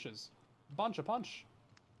of punches. Bunch of punch.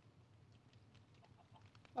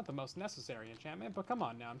 Not the most necessary enchantment, but come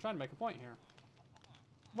on now, I'm trying to make a point here.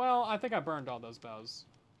 Well, I think I burned all those bows.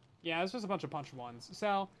 Yeah, it's just a bunch of punch 1s.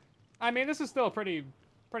 So, I mean, this is still pretty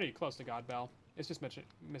close to god bow. It's just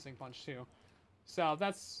missing punch 2. So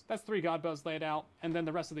that's 3 god bows laid out, and then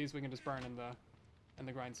the rest of these we can just burn in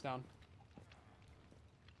the grindstone.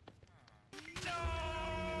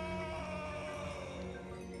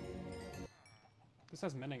 This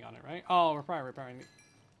has mending on it, right? Oh, we're probably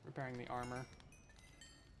repairing the armor.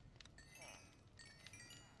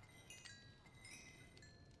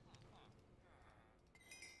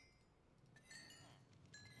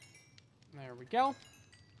 There we go.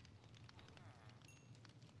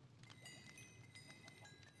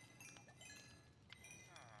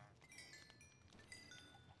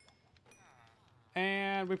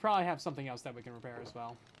 And we probably have something else that we can repair as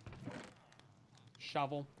well.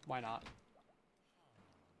 Shovel, why not?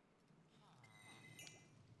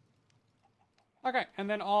 Okay, and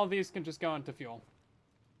then all of these can just go into fuel.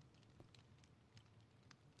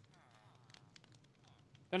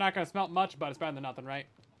 They're not going to smelt much, but it's better than nothing, right?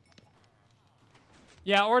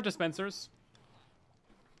 Yeah, or dispensers.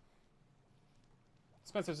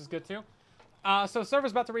 Dispensers is good too. So server's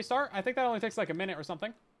about to restart. I think that only takes like a minute or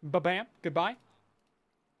something. Ba-bam. Goodbye.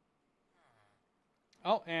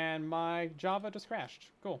 Oh, and my Java just crashed.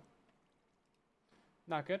 Cool.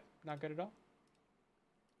 Not good. Not good at all.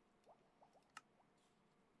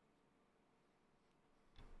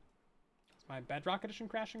 Is my Bedrock edition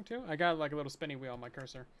crashing too? I got like a little spinny wheel on my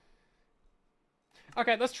cursor.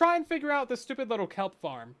 Okay, let's try and figure out this stupid little kelp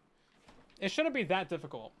farm. It shouldn't be that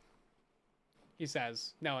difficult, he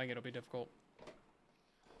says, knowing it'll be difficult.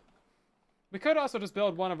 We could also just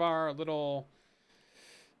build one of our little...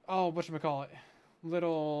 Oh, whatchamacallit?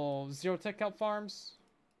 Little zero-tick kelp farms.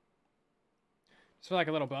 Just for like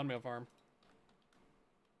a little bone meal farm.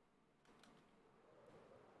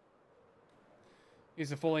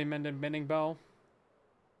 Use a fully mended mending bow.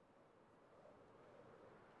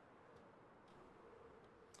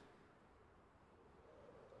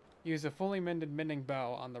 Use a fully mended mending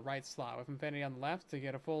bow on the right slot with infinity on the left to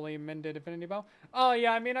get a fully mended infinity bow. Oh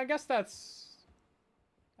yeah, I mean, I guess that's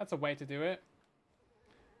a way to do it.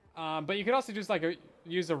 But you could also just like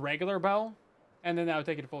use a regular bow, and then that would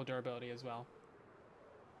take it to full durability as well.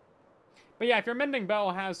 But yeah, if your mending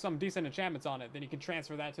bow has some decent enchantments on it, then you can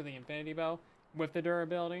transfer that to the infinity bow with the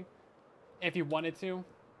durability, if you wanted to.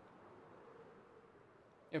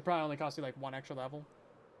 It'd probably only cost you like 1 extra level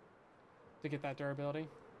to get that durability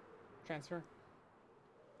transfer.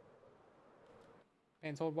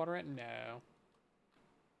 And hold water in? No.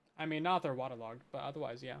 I mean, not if they're waterlogged, but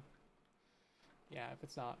otherwise, yeah. Yeah, if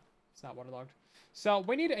it's not waterlogged. So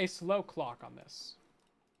we need a slow clock on this.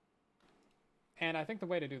 And I think the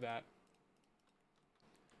way to do that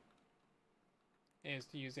is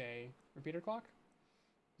to use a repeater clock.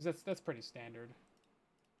 That's pretty standard.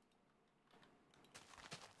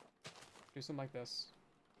 Do something like this.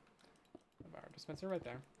 Our dispenser right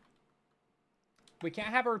there. We can't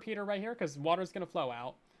have a repeater right here because water's going to flow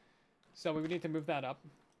out. So we would need to move that up.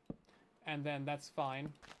 And then that's fine,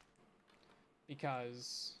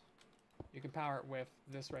 because you can power it with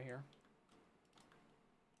this right here.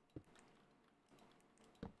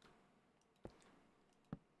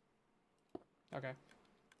 Okay.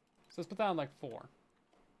 So let's put that on like 4.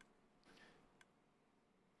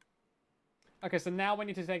 Okay, so now we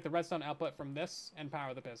need to take the redstone output from this and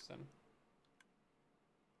power the piston.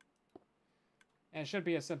 And it should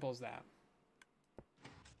be as simple as that.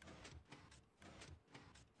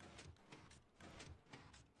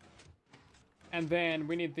 And then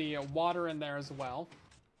we need the water in there as well.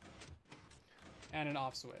 And an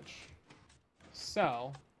off switch.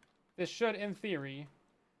 So, this should, in theory,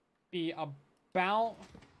 be about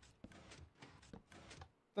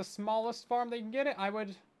the smallest farm they can get it. I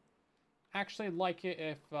would actually like it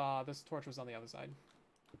if this torch was on the other side.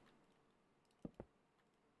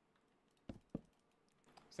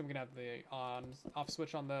 So we can have the off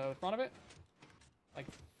switch on the front of it. Like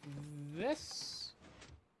this.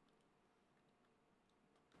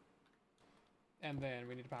 And then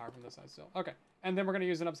we need to power from this side still. Okay. And then we're going to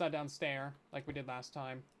use an upside down stair like we did last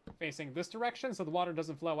time, facing this direction so the water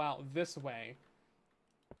doesn't flow out this way.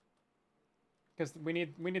 Because we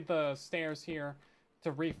need the stairs here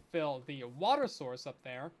to refill the water source up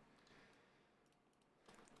there.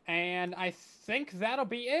 And I think that'll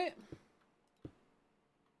be it.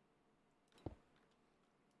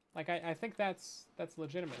 Like, I think that's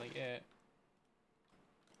legitimately it.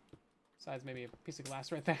 Besides maybe a piece of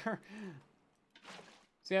glass right there.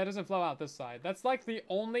 So yeah, it doesn't flow out this side. That's like the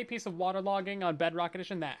only piece of waterlogging on Bedrock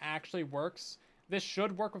Edition that actually works. This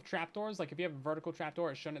should work with trapdoors. Like, if you have a vertical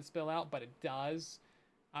trapdoor, it shouldn't spill out, but it does.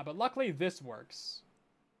 But luckily, this works.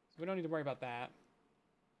 So we don't need to worry about that.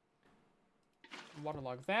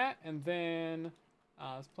 Waterlog that, and then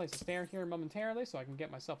let's place a stair here momentarily so I can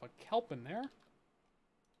get myself a kelp in there.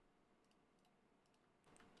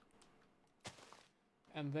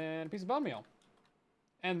 And then a piece of bone meal.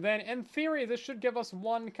 And then, in theory, this should give us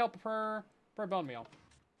 1 kelp per bone meal.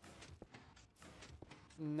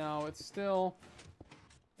 No, it's still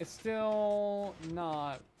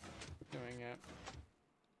not doing it.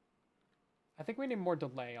 I think we need more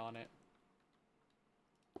delay on it.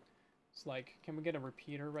 It's like, can we get a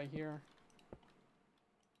repeater right here?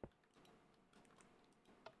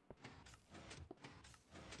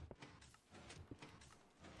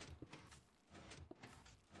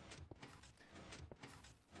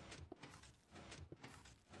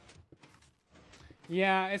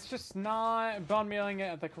 Yeah, it's just not bone mealing it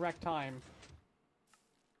at the correct time.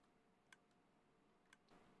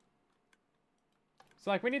 So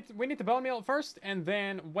like we need to bone meal it first, and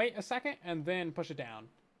then wait a second, and then push it down.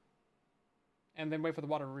 And then wait for the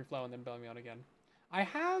water to reflow, and then bone meal it again. I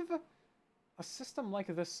have a system like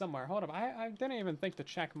this somewhere. Hold up, I didn't even think to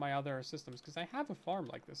check my other systems, because I have a farm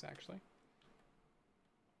like this, actually.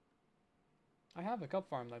 I have a kelp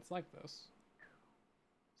farm that's like this.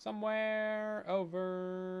 Somewhere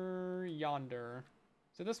over yonder.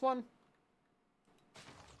 Is it this one?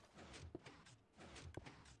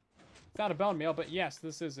 It's not a bone meal, but yes,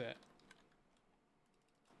 this is it.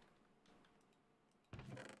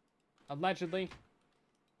 Allegedly,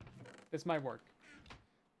 this might work.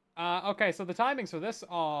 Okay, so the timings for this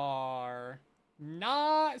are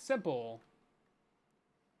not simple.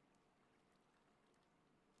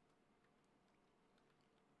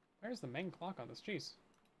 Where's the main clock on this? Jeez.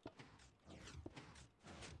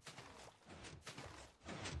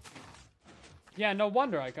 Yeah, no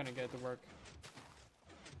wonder I couldn't get it to work.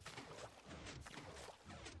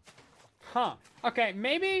 Huh. Okay,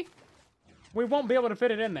 maybe we won't be able to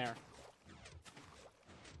fit it in there.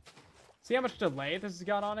 See how much delay this has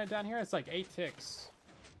got on it down here? It's like 8 ticks.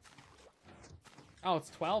 Oh,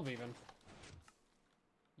 it's 12 even.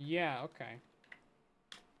 Yeah, okay.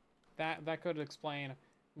 That could explain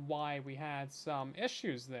why we had some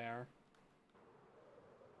issues there.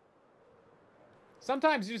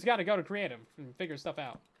 Sometimes you just gotta go to creative and figure stuff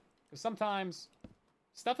out. Because sometimes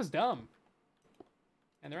stuff is dumb.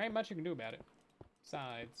 And there ain't much you can do about it.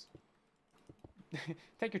 Besides,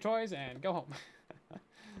 take your toys and go home.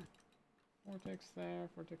 4 ticks there,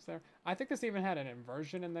 4 ticks there. I think this even had an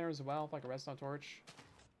inversion in there as well, like a redstone torch.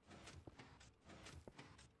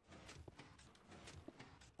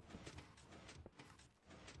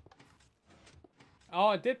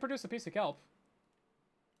 Oh, it did produce a piece of kelp.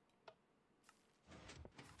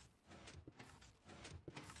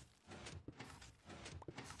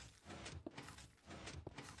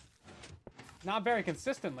 Not very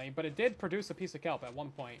consistently, but it did produce a piece of kelp at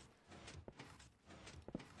one point.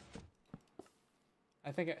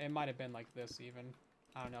 I think it might have been like this even.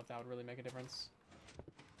 I don't know if that would really make a difference.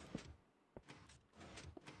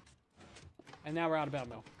 And now we're out of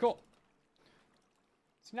bell. Cool.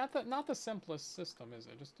 It's not the simplest system, is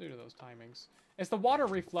it? Just due to those timings. It's the water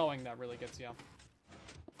reflowing that really gets you.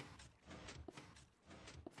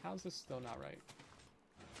 How's this still not right?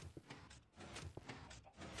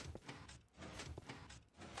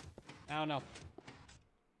 I don't know.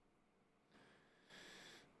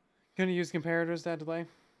 Gonna use comparators that delay?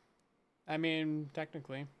 I mean,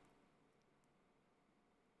 technically.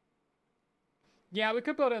 Yeah, we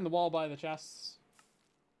could build it in the wall by the chests.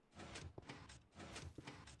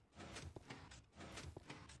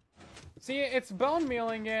 See, it's bone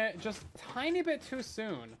mealing it just a tiny bit too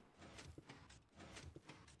soon.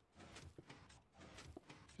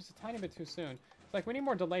 Just a tiny bit too soon. It's like we need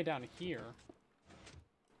more delay down here.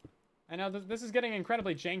 I know this is getting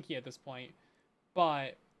incredibly janky at this point,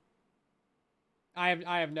 but I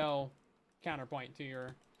have no counterpoint to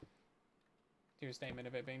your statement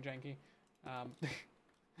of it being janky.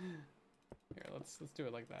 Here, let's do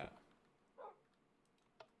it like that.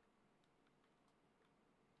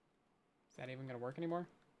 Is that even gonna work anymore?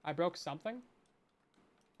 I broke something?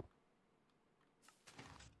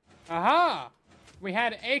 Aha! We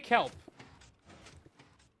had a kelp.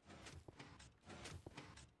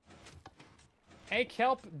 A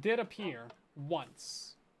kelp did appear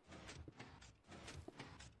once.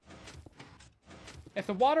 If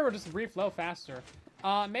the water would just reflow faster,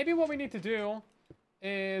 maybe what we need to do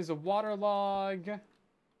is waterlog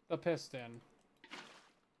the piston.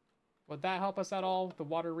 Would that help us at all? The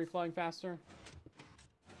water reflowing faster?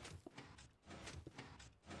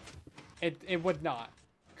 It would not.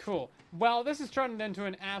 Cool. Well, this is turning into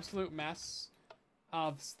an absolute mess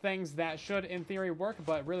of things that should, in theory, work,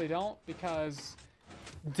 but really don't, because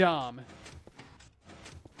dumb.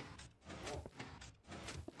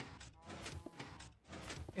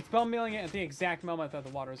 It's bone mealing it at the exact moment that the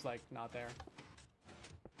water's, like, not there.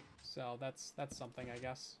 So that's something, I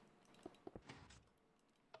guess.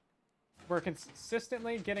 We're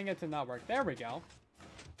consistently getting it to not work. There we go.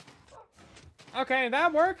 Okay,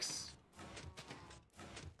 that works.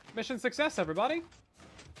 Mission success, everybody.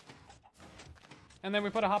 And then we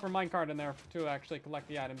put a hopper minecart in there to actually collect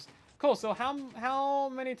the items. Cool, so how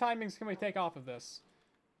many timings can we take off of this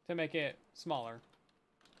to make it smaller?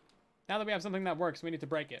 Now that we have something that works, we need to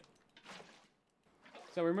break it.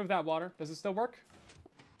 So remove that water. Does it still work?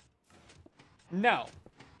 No.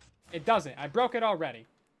 It doesn't. I broke it already.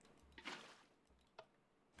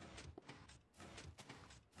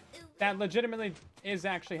 That legitimately is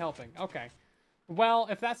actually helping. Okay. Well,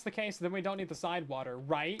 if that's the case, then we don't need the side water,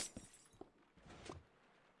 right?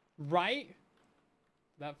 Right? Did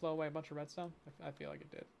that flow away a bunch of redstone? I feel like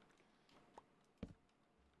it did.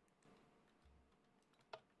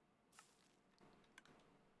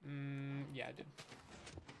 Yeah, it did.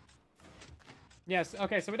 Yes,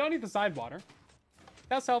 okay, so we don't need the side water.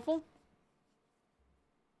 That's helpful.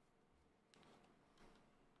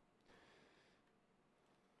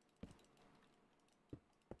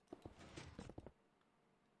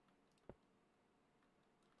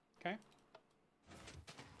 Okay.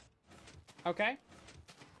 Okay.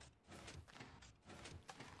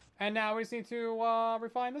 And now we just need to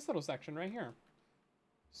refine this little section right here.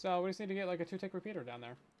 So we just need to get like a 2-tick repeater down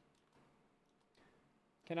there.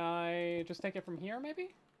 Can I just take it from here,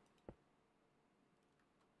 maybe?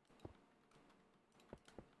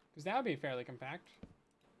 Because that would be fairly compact.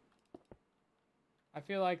 I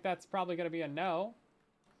feel like that's probably going to be a no.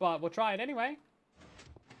 But we'll try it anyway.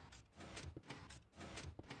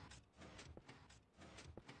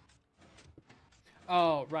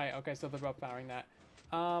 Oh, right. Okay, so they're both powering that.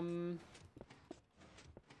 Well,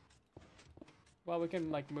 we can,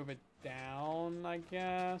 like, move it down, I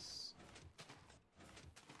guess.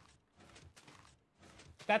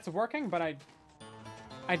 That's working, but I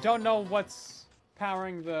don't know what's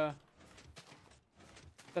powering the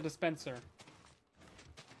dispenser.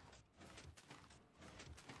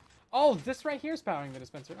 Oh, this right here is powering the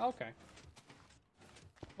dispenser. Okay.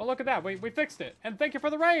 Well, look at that. We fixed it. And thank you for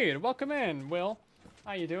the raid. Welcome in, Will.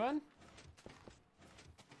 How you doing?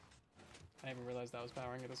 I didn't even realize that was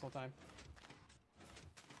powering it this whole time.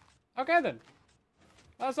 Okay, then.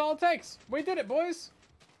 That's all it takes. We did it, boys.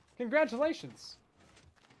 Congratulations.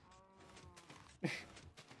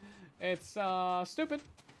 It's stupid,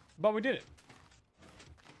 but we did it.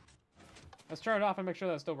 Let's turn it off and make sure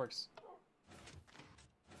that it still works.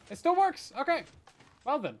 It still works! Okay.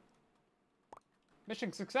 Well then.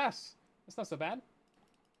 Mission success. That's not so bad.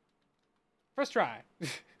 First try.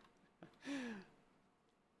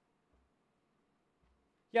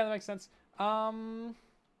 Yeah, that makes sense. How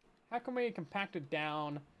can we compact it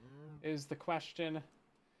down is the question.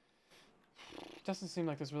 Doesn't seem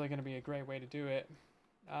like there's really going to be a great way to do it.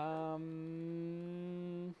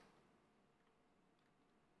 Having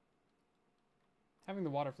the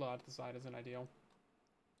water flow out to the side isn't ideal.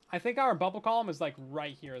 I think our bubble column is like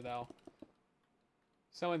right here though.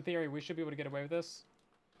 So in theory, we should be able to get away with this.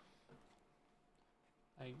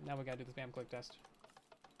 Now we gotta do the spam click test.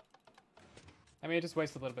 I mean, it just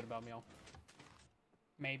wastes a little bit of bone meal.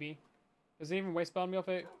 Maybe. Does it even waste bone meal if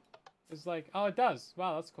it is like... Oh, it does.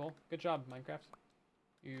 Wow, that's cool. Good job, Minecraft.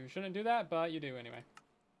 You shouldn't do that, but you do anyway.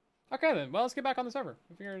 Okay then, well, let's get back on the server.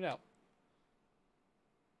 We'll figure it out.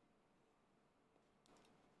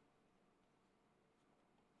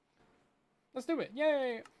 Let's do it.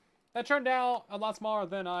 Yay! That turned out a lot smaller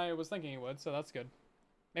than I was thinking it would, so that's good.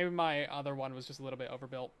 Maybe my other one was just a little bit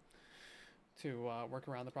overbuilt to work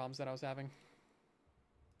around the problems that I was having.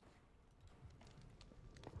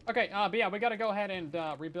 Okay, but yeah, we gotta go ahead and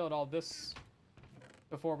rebuild all this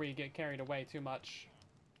before we get carried away too much.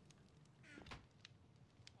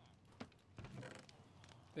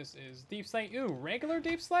 This is deep slate. Ooh, regular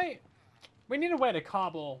deep slate? We need a way to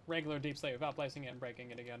cobble regular deep slate without placing it and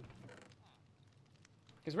breaking it again.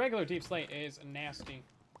 Because regular deep slate is nasty.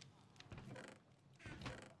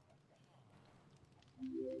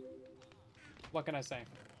 What can I say?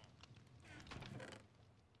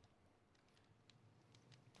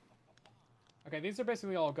 Okay, these are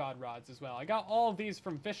basically all god rods as well. I got all of these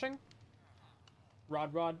from fishing.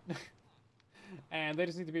 Rod. And they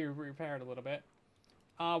just need to be repaired a little bit.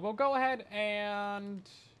 We'll go ahead and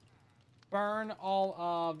burn all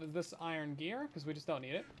of this iron gear, because we just don't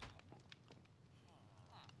need it.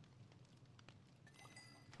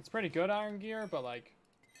 It's pretty good iron gear, but like...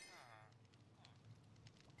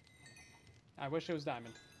 I wish it was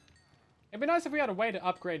diamond. It'd be nice if we had a way to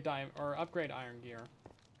upgrade upgrade iron gear.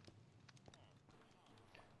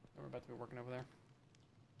 We're about to be working over there.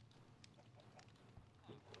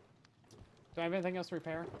 Do I have anything else to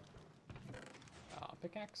repair?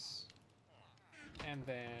 Pickaxe. And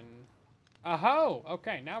then... Aho!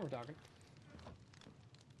 Okay, now we're talking.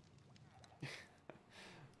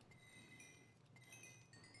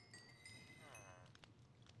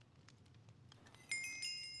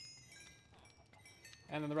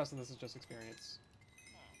 And then the rest of this is just experience.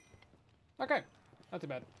 Okay, not too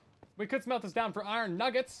bad. We could smelt this down for iron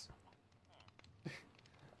nuggets.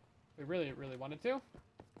 We really, really wanted to.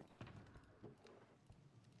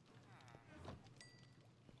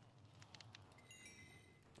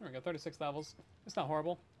 There we go, 36 levels. It's not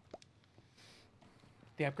horrible.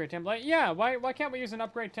 The upgrade template? Yeah, why can't we use an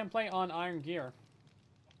upgrade template on iron gear?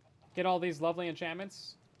 Get all these lovely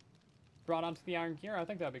enchantments brought onto the iron gear? I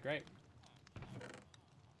think that'd be great.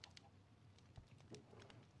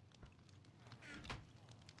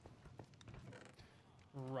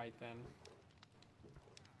 Right then.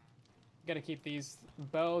 Gotta keep these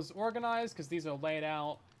bows organized because these are laid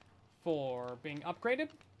out for being upgraded.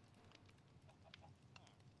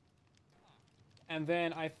 And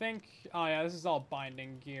then I think... Oh yeah, this is all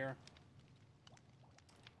binding gear.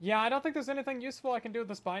 Yeah, I don't think there's anything useful I can do with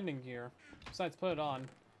this binding gear. Besides put it on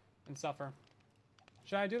and suffer.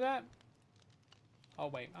 Should I do that? Oh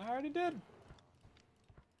wait, I already did.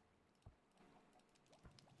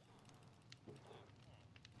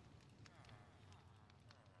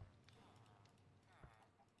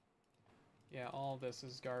 Yeah, all this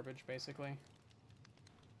is garbage, basically.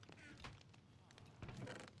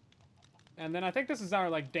 And then I think this is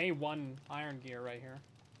our, like, day 1 iron gear right here.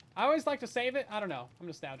 I always like to save it. I don't know. I'm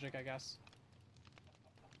nostalgic, I guess.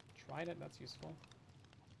 Tried it. That's useful.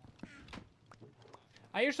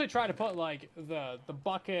 I usually try to put, like, the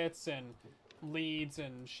buckets and leads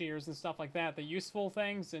and shears and stuff like that, the useful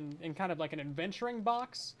things, in kind of like an adventuring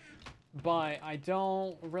box. But I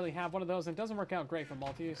don't really have one of those. It doesn't work out great for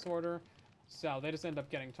multi-sorter. So they just end up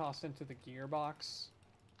getting tossed into the gear box.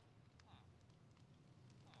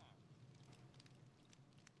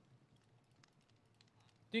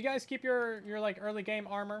 Do you guys keep your like early game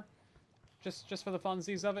armor? Just for the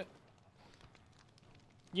funsies of it?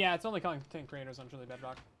 Yeah, it's only content creators on Truly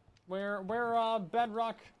Bedrock. We're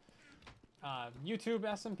Bedrock YouTube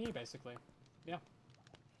SMP basically. Yeah.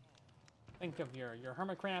 Think of your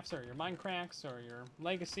Hermitcrafts or your Minecrafts or your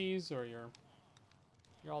Legacies or your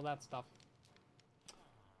all that stuff.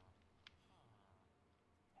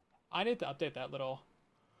 I need to update that little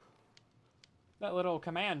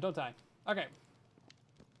command, don't I? Okay.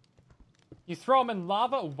 You throw them in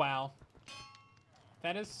lava? Wow.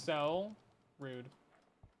 That is so rude.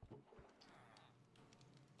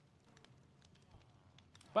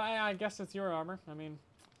 But I guess it's your armor. I mean,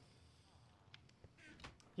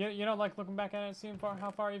 you don't like looking back at it and seeing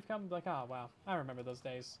how far you've come? Like, oh, wow. I remember those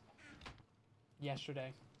days.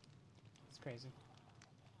 Yesterday. It's crazy.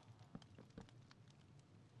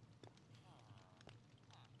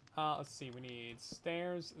 Let's see. We need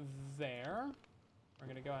stairs there. We're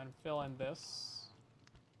going to go ahead and fill in this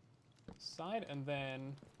side, and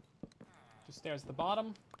then just stairs at the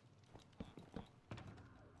bottom.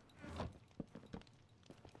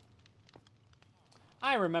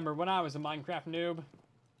 I remember when I was a Minecraft noob.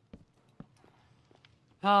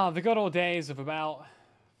 Ah, the good old days of about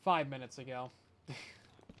 5 minutes ago.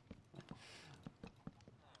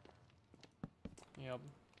 Yep,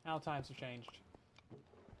 how times have changed.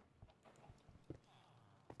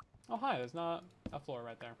 Oh, hi, there's not a floor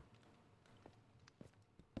right there.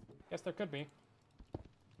 Guess there could be.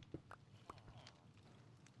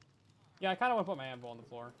 Yeah, I kind of want to put my anvil on the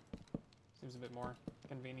floor. Seems a bit more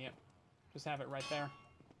convenient. Just have it right there.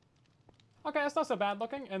 Okay, that's not so bad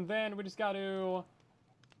looking. And then we just got to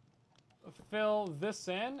fill this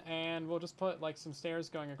in, and we'll just put like some stairs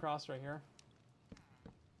going across right here.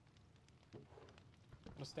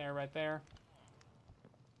 A stair right there.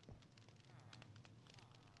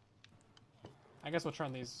 I guess we'll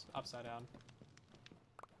turn these upside down.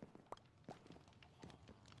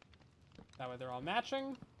 That way they're all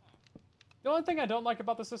matching. The only thing I don't like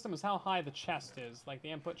about the system is how high the chest is. Like the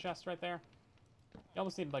input chest right there. You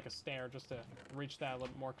almost need like a stair just to reach that a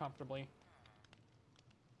little more comfortably.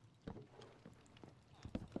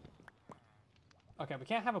 Okay, we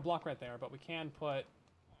can't have a block right there, but we can put a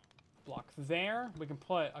block there. We can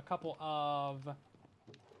put a couple of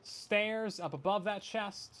stairs up above that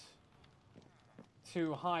chest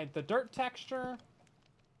to hide the dirt texture.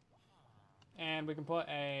 And we can put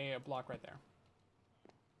a block right there.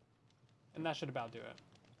 And that should about do it.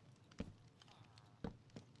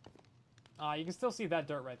 You can still see that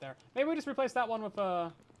dirt right there. Maybe we just replace that one with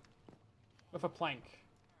a plank.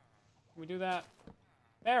 Can we do that?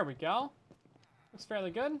 There we go. Looks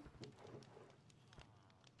fairly good.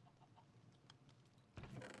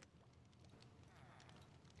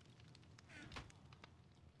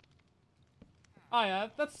 Oh yeah,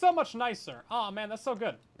 that's so much nicer. Oh man, that's so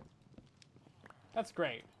good. That's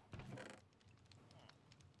great.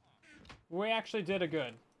 We actually did a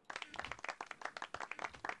good.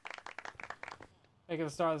 Make it the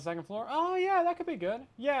start of the second floor. Oh yeah, that could be good.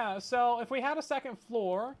 Yeah, so if we had a second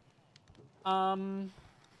floor,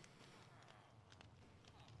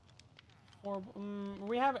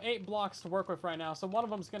 we have 8 blocks to work with right now, so one of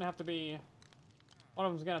them's gonna have to be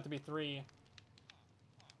 3.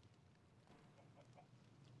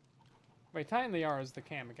 Wait, Titan the R is the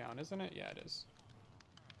cam account, isn't it? Yeah, it is.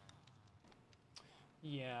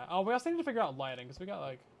 Yeah. Oh, we also need to figure out lighting, because we got,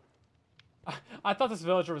 like... I thought this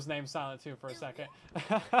villager was named Silent 2 for a second.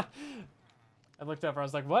 I looked over, I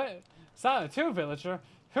was like, what? Silent 2 villager?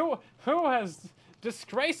 Who has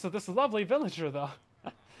disgraced this lovely villager, though?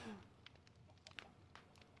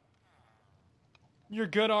 Your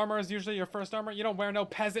good armor is usually your first armor? You don't wear no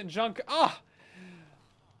peasant junk? Ah! Oh!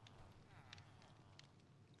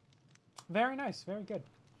 Very nice, very good.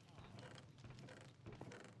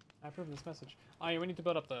 I approve of this message. Oh yeah, we need to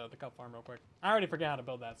build up the cup farm real quick. I already forgot how to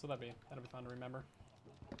build that, so that'll be fun to remember.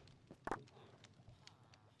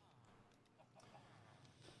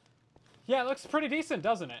 Yeah, it looks pretty decent,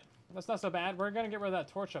 doesn't it? That's not so bad. We're gonna get rid of that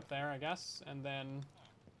torch up there, I guess, and then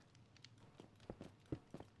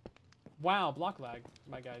Wow, block lag,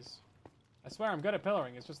 my guys. I swear I'm good at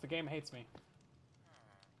pillaring, it's just the game hates me.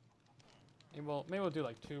 Maybe we'll do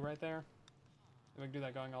like 2 right there. We can do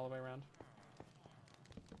that going all the way around.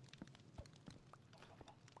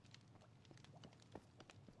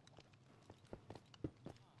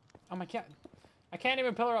 Oh my god. I can't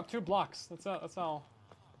even pillar up 2 blocks. That's how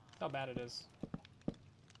bad it is.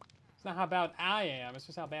 It's not how bad I am, it's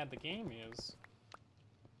just how bad the game is.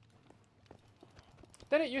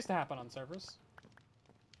 That it used to happen on servers.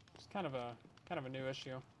 It's kind of a new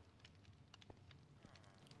issue.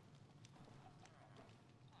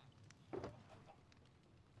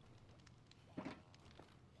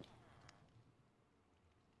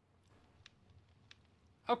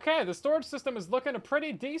 Okay, the storage system is looking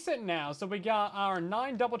pretty decent now. So we got our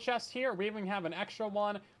 9 double chests here. We even have an extra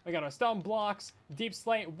one. We got our stone blocks, deep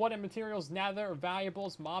slate, wooden materials, nether,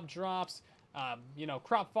 valuables, mob drops, you know,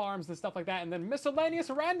 crop farms and stuff like that. And then miscellaneous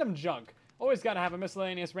random junk. Always got to have a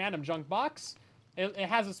miscellaneous random junk box. It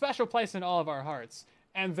has a special place in all of our hearts.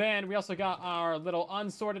 And then we also got our little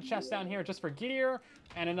unsorted chest down here just for gear.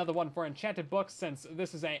 And another one for enchanted books. Since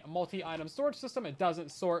this is a multi-item storage system, it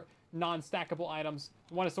doesn't sort non-stackable items.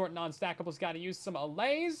 If you want to sort non-stackables, got to use some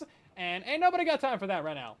allays. And ain't nobody got time for that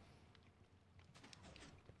right now.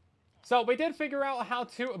 So we did figure out how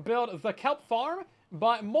to build the kelp farm.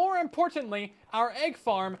 But more importantly, our egg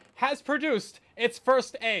farm has produced its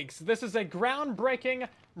first eggs. This is a groundbreaking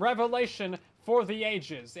revelation for the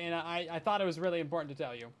ages. And I thought it was really important to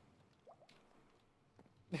tell you.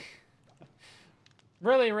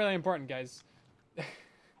 Really, really important, guys.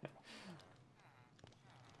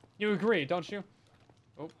 You agree, don't you?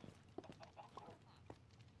 Oh.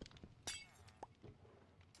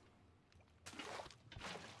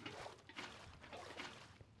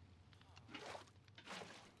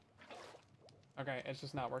 Okay, it's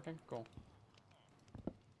just not working. Cool.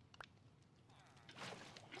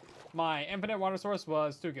 My infinite water source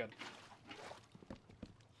was too good.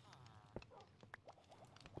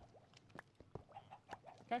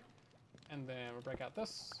 Okay. And then we'll break out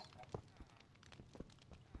this.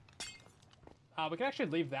 We can actually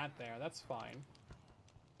leave that there. That's fine.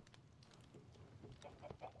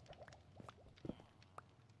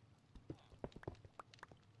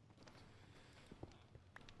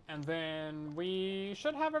 And then we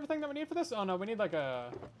should have everything that we need for this. Oh no, we need like an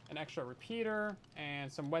extra repeater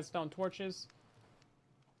and some whetstone torches.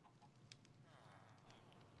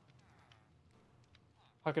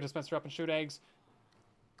 Hook a dispenser up and shoot eggs.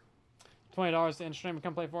 $20 to end stream and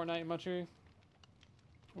come play Fortnite, Mochi.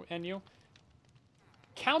 And you.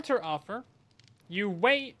 Counter offer. You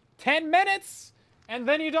wait 10 minutes and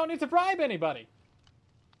then you don't need to bribe anybody.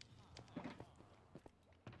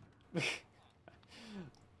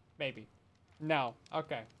 Maybe. No.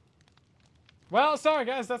 Okay. Well, sorry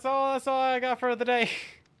guys, that's all I got for the day.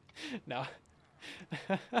 No.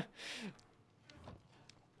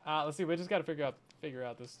 Let's see, we just gotta figure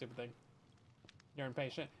out this stupid thing. You're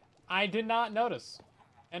impatient. I did not notice.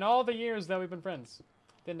 In all the years that we've been friends.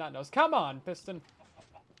 Did not notice. Come on, Piston.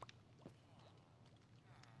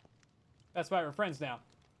 That's why we're friends now.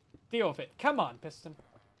 Deal with it. Come on, Piston.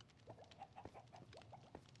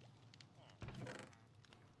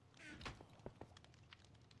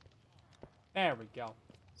 There we go.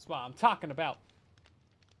 That's what I'm talking about.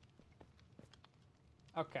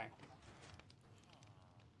 Okay.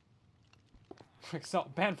 So,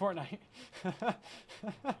 ban Fortnite.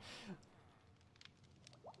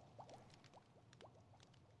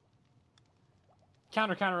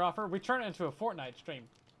 Counter offer. We turn it into a Fortnite stream.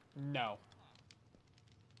 No.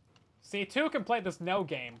 See, 2 can play this no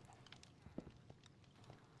game.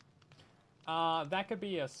 That could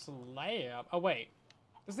be a slab. Oh, wait.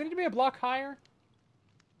 Does it need to be a block higher?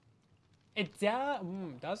 It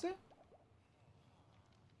does it?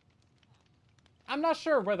 I'm not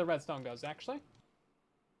sure where the redstone goes, actually.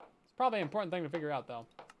 It's probably an important thing to figure out, though.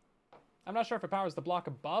 I'm not sure if it powers the block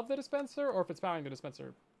above the dispenser or if it's powering the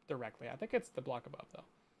dispenser directly. I think it's the block above, though.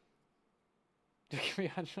 Give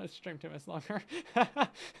me a stream 2 minutes longer. That's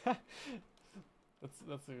a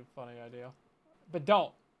funny idea. But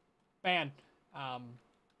don't. Ban.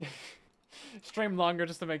 Stream longer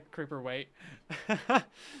just to make Creeper wait.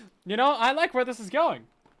 You know, I like where this is going.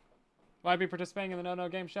 Will I be participating in the No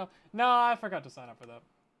Game Show? No, I forgot to sign up for that.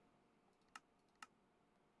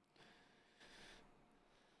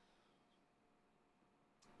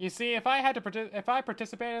 You see, if I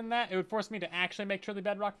participated in that, it would force me to actually make truly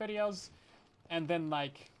Bedrock videos. And then,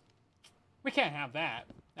 like, we can't have that.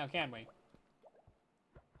 Now, can we?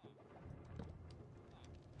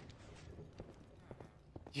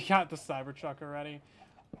 You got the Cybertruck already?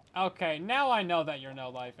 Okay, now I know that you're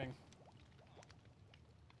no-lifing.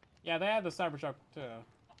 Yeah, they had the Cybertruck to...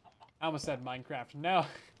 I almost said Minecraft. No,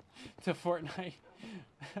 to Fortnite.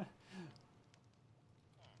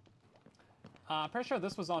 Pretty sure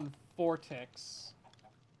this was on Vortex.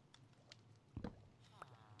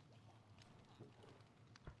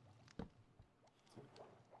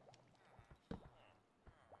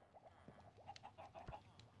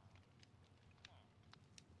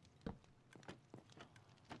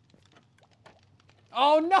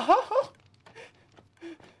 Oh no!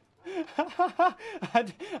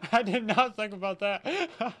 I did not think about that.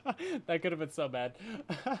 That could have been so bad.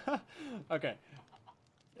 Okay.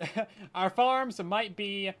 Our farms might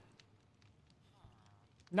be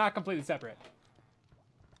not completely separate.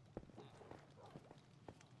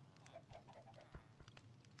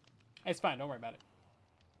 It's fine, don't worry about it.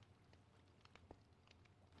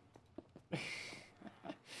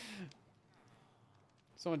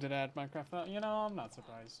 Someone did add Minecraft. You know, I'm not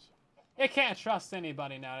surprised. You can't trust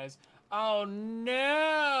anybody nowadays. Oh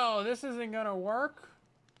no! This isn't gonna work.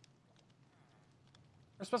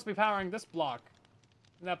 We're supposed to be powering this block.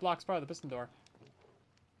 And that block's part of the piston door.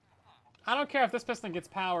 I don't care if this piston gets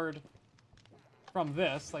powered from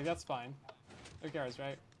this. Like, that's fine. Who cares,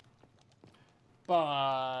 right?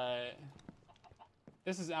 But...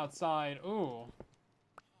 this is outside. Ooh.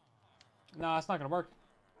 No, it's not gonna work.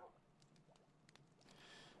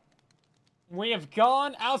 We have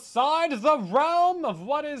gone outside the realm of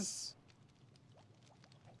what is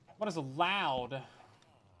allowed.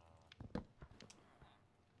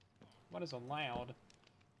 What is allowed?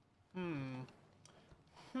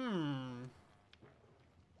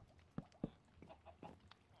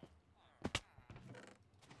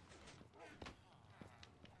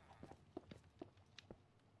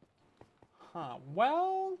 Huh,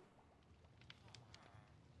 well...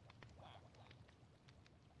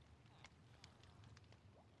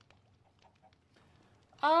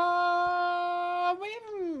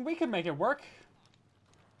 we could make it work.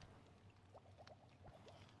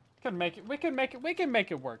 We can make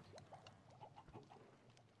it work.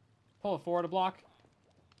 Pull it forward a block.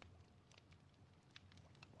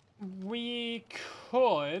 We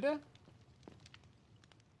could.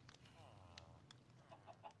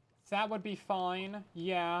 That would be fine.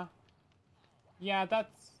 Yeah. Yeah,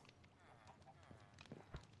 that's...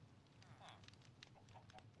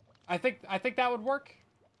 I think that would work.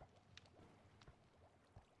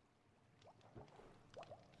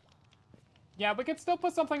 Yeah, we could still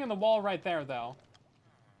put something in the wall right there, though.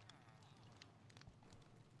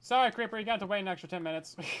 Sorry, Creeper, you got to wait an extra 10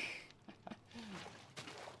 minutes.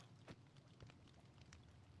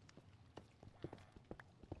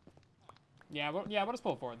 we'll just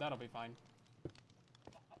pull it forward. That'll be fine.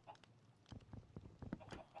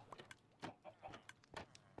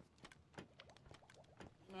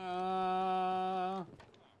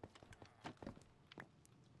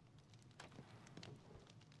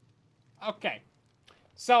 Okay.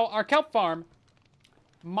 So our kelp farm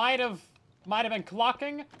might have been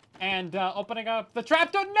clocking and opening up the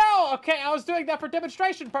trapdoor. No! Okay, I was doing that for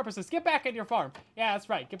demonstration purposes. Get back in your farm. Yeah, that's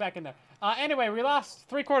right. Get back in there. Anyway, we lost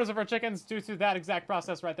 3/4 of our chickens due to that exact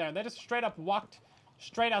process right there. And they just straight up walked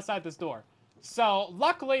straight outside this door. So,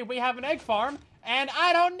 luckily, we have an egg farm, and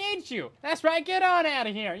I don't need you. That's right. Get on out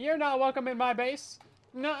of here. You're not welcome in my base.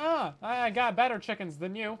 Nuh-uh. I got better chickens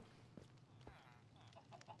than you.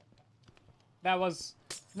 That was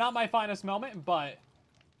not my finest moment, but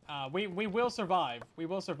we will survive. We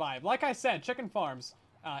will survive. Like I said, chicken farms,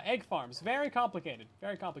 egg farms, very complicated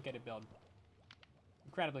build.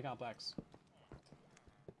 Incredibly complex.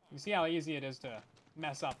 You see how easy it is to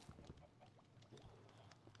mess up.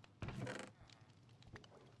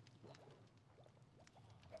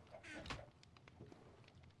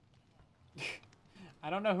 I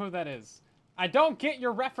don't know who that is. I don't get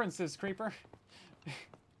your references, Creeper.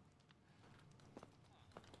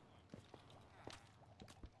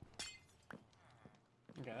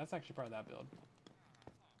 Okay, that's actually part of that build.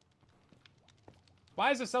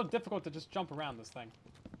 Why is it so difficult to just jump around this thing?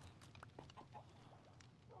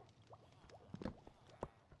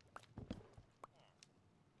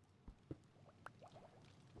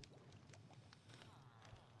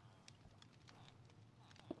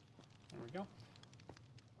 There we go.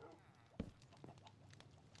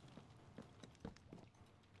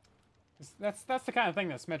 That's the kind of thing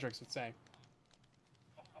that Smedrix would say.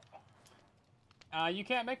 You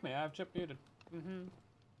can't make me. I have chip muted.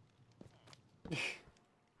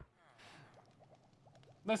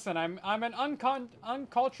 Listen, I'm an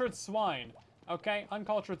uncultured swine. Okay?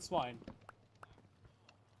 Uncultured swine.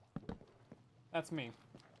 That's me.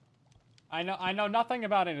 I know nothing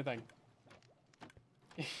about anything.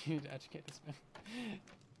 You need to educate this man.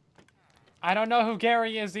 I don't know who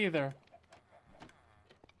Gary is either.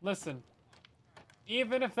 Listen.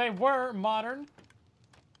 Even if they were modern,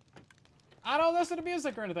 I don't listen to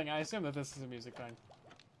music or anything. I assume that this is a music thing.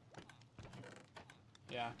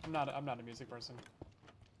 Yeah, I'm not a music person.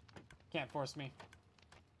 Can't force me.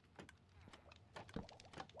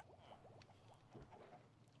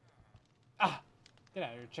 Ah! Get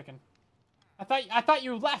out of here, chicken. I thought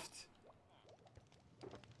you left!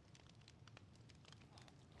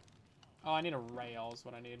 Oh, I need a rail is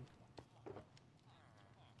what I need.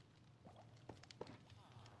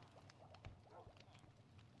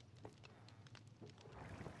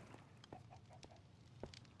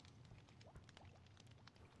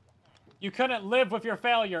 You couldn't live with your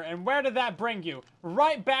failure, and where did that bring you?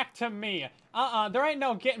 Right back to me. There ain't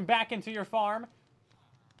no getting back into your farm.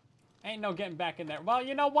 Ain't no getting back in there. Well,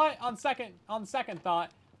 you know what? On second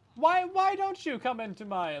thought, why don't you come into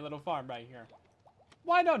my little farm right here?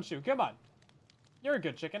 Why don't you? Come on. You're a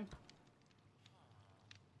good chicken.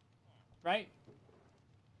 Right?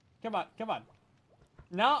 Come on, come on.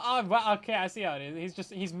 No, well, okay, I see how it is.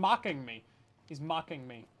 He's mocking me. He's mocking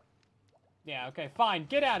me. Yeah, okay, fine.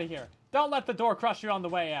 Get out of here. Don't let the door crush you on the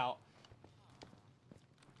way out.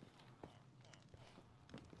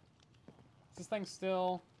 Is this thing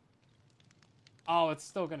still... Oh, it's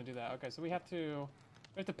still gonna do that. Okay, so we have to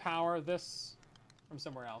power this from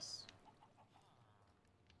somewhere else.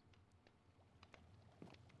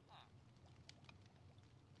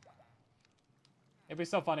 It'd be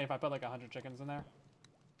so funny if I put like 100 chickens in there.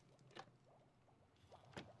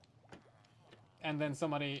 And then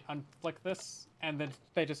somebody unflick this, and then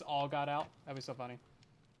they just all got out. That'd be so funny.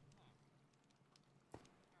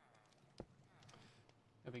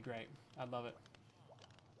 It'd be great. I'd love it.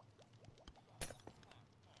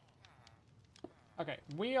 Okay,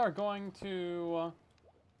 we are going to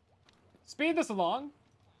speed this along.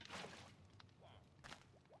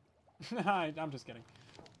 I'm just kidding.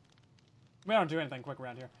 We don't do anything quick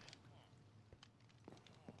around here.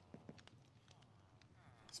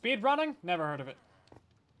 Speed running? Never heard of it.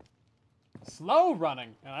 Slow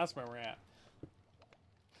running. Yeah, that's where we're at.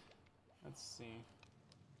 Let's see.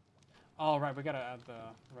 All right, we gotta add the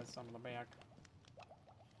redstone on the back.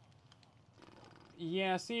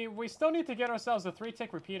 Yeah, see, we still need to get ourselves a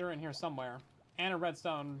 3-tick repeater in here somewhere. And a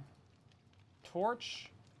redstone torch.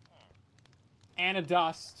 And a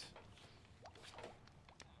dust.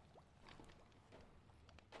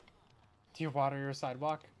 Do you water your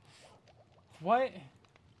sidewalk? What?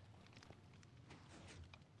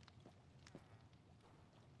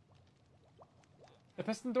 The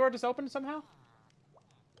piston door just opened somehow?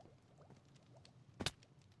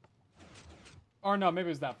 Or no, maybe it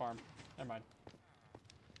was that farm. Never mind.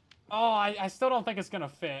 Oh, I still don't think it's gonna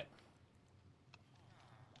fit.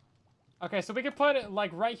 Okay, so we could put it like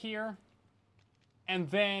right here, and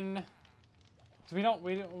then, so we don't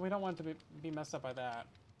want it to be messed up by that.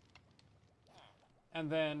 And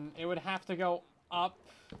then it would have to go up,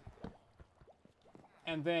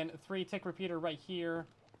 and then 3-tick repeater right here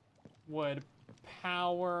would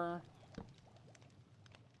power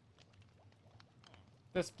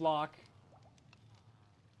this block,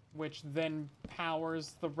 which then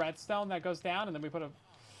powers the redstone that goes down, and then we put a...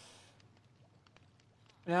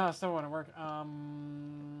 Yeah, it still wouldn't work. Well,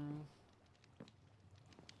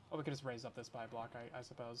 we could just raise up this by block, I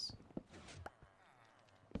suppose.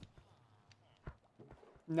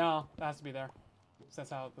 No, that has to be there. So that's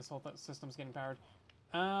how this whole system's getting powered.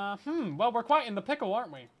 Well, we're quite in the pickle,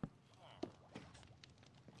 aren't we?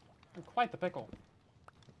 We're quite the pickle.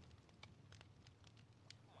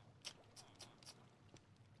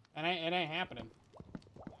 And it ain't happening.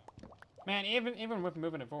 Man, even with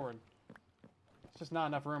moving it forward, it's just not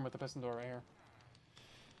enough room with the piston door right here.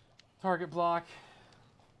 Target block.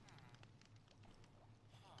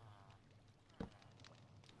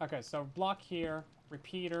 Okay, so block here,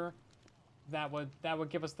 repeater. That would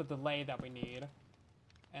give us the delay that we need,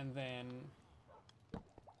 and then I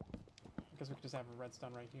guess we could just have a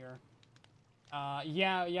redstone right here.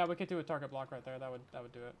 Yeah, we could do a target block right there. That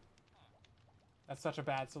would do it. That's such a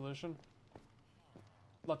bad solution.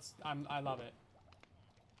 I love it.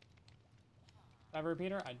 Do I have a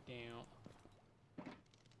repeater? I don't.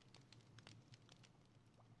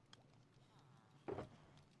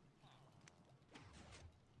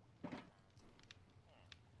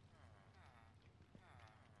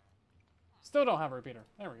 Still don't have a repeater.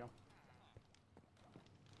 There we go.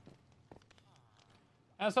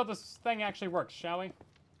 Let's hope this thing actually works, shall we?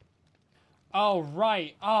 Oh,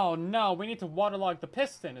 right. Oh, no. We need to waterlog the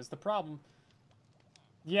piston is the problem.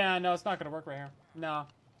 Yeah, no, it's not going to work right here. No.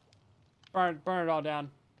 Burn it all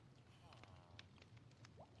down.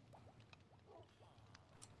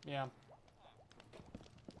 Yeah.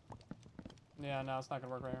 Yeah, no, it's not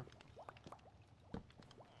gonna work right here.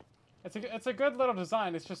 It's a good little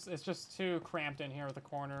design. It's just too cramped in here with the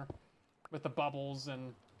corner, with the bubbles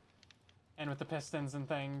and with the pistons and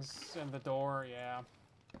things and the door. Yeah.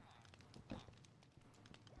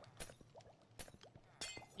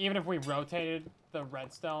 Even if we rotated the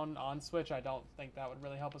redstone on switch, I don't think that would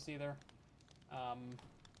really help us either.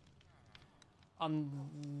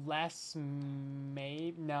 Unless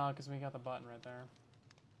maybe no, because we got the button right there.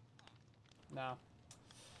 No.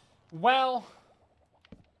 Well.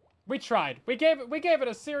 We tried. We gave it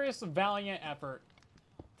a serious, valiant effort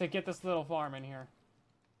to get this little farm in here,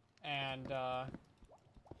 and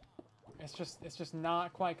it's just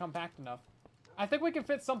not quite compact enough. I think we can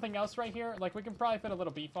fit something else right here. Like we can probably fit a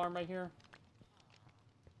little bee farm right here.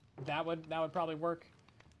 That would probably work,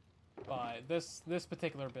 but this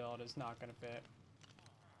particular build is not gonna fit.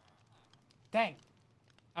 Dang,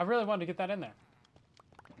 I really wanted to get that in there.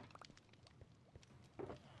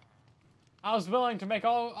 I was willing to make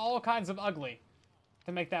all kinds of ugly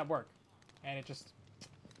to make that work. And it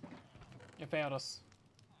failed us.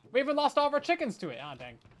 We even lost all of our chickens to it. Ah,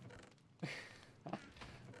 dang.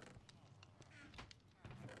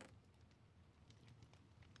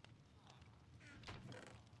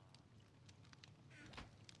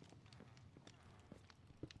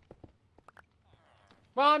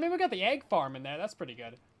 Well, I mean, we got the egg farm in there. That's pretty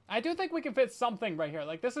good. I do think we can fit something right here.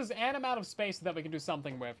 Like, this is an amount of space that we can do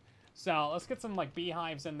something with. So, let's get some, like,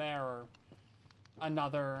 beehives in there or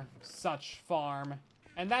another such farm.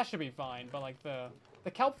 And that should be fine. But, like, the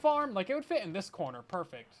kelp farm, like, it would fit in this corner.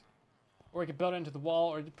 Perfect. Or we could build it into the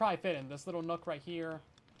wall. Or it'd probably fit in this little nook right here.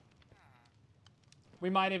 We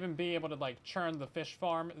might even be able to, like, churn the fish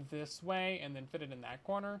farm this way and then fit it in that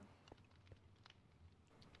corner.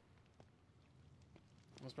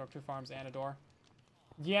 Almost broke 2 farms and a door.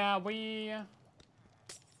 Yeah, we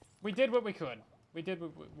did what we could. We did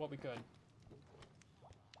what we could.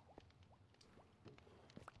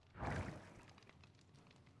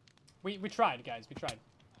 We tried, guys. We tried.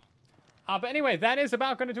 But anyway, that is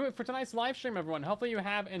about going to do it for tonight's live stream, everyone. Hopefully you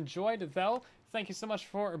have enjoyed, though. Thank you so much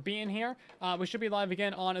for being here. We should be live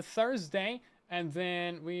again on a Thursday, and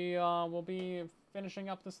then we will be finishing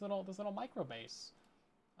up this little micro base.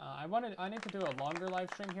 I need to do a longer live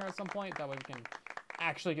stream here at some point. That way we can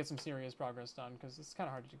actually get some serious progress done, because it's kind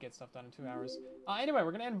of hard to get stuff done in 2 hours. Anyway, we're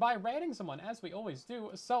going to end by raiding someone, as we always do.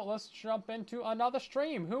 So let's jump into another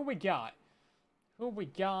stream. Who we got? Who we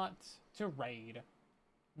got to raid?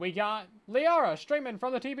 We got Liara streaming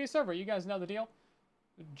from the TB server. You guys know the deal.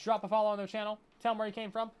 Drop a follow on their channel. Tell them where you came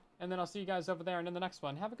from. And then I'll see you guys over there and in the next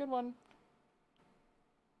one. Have a good one.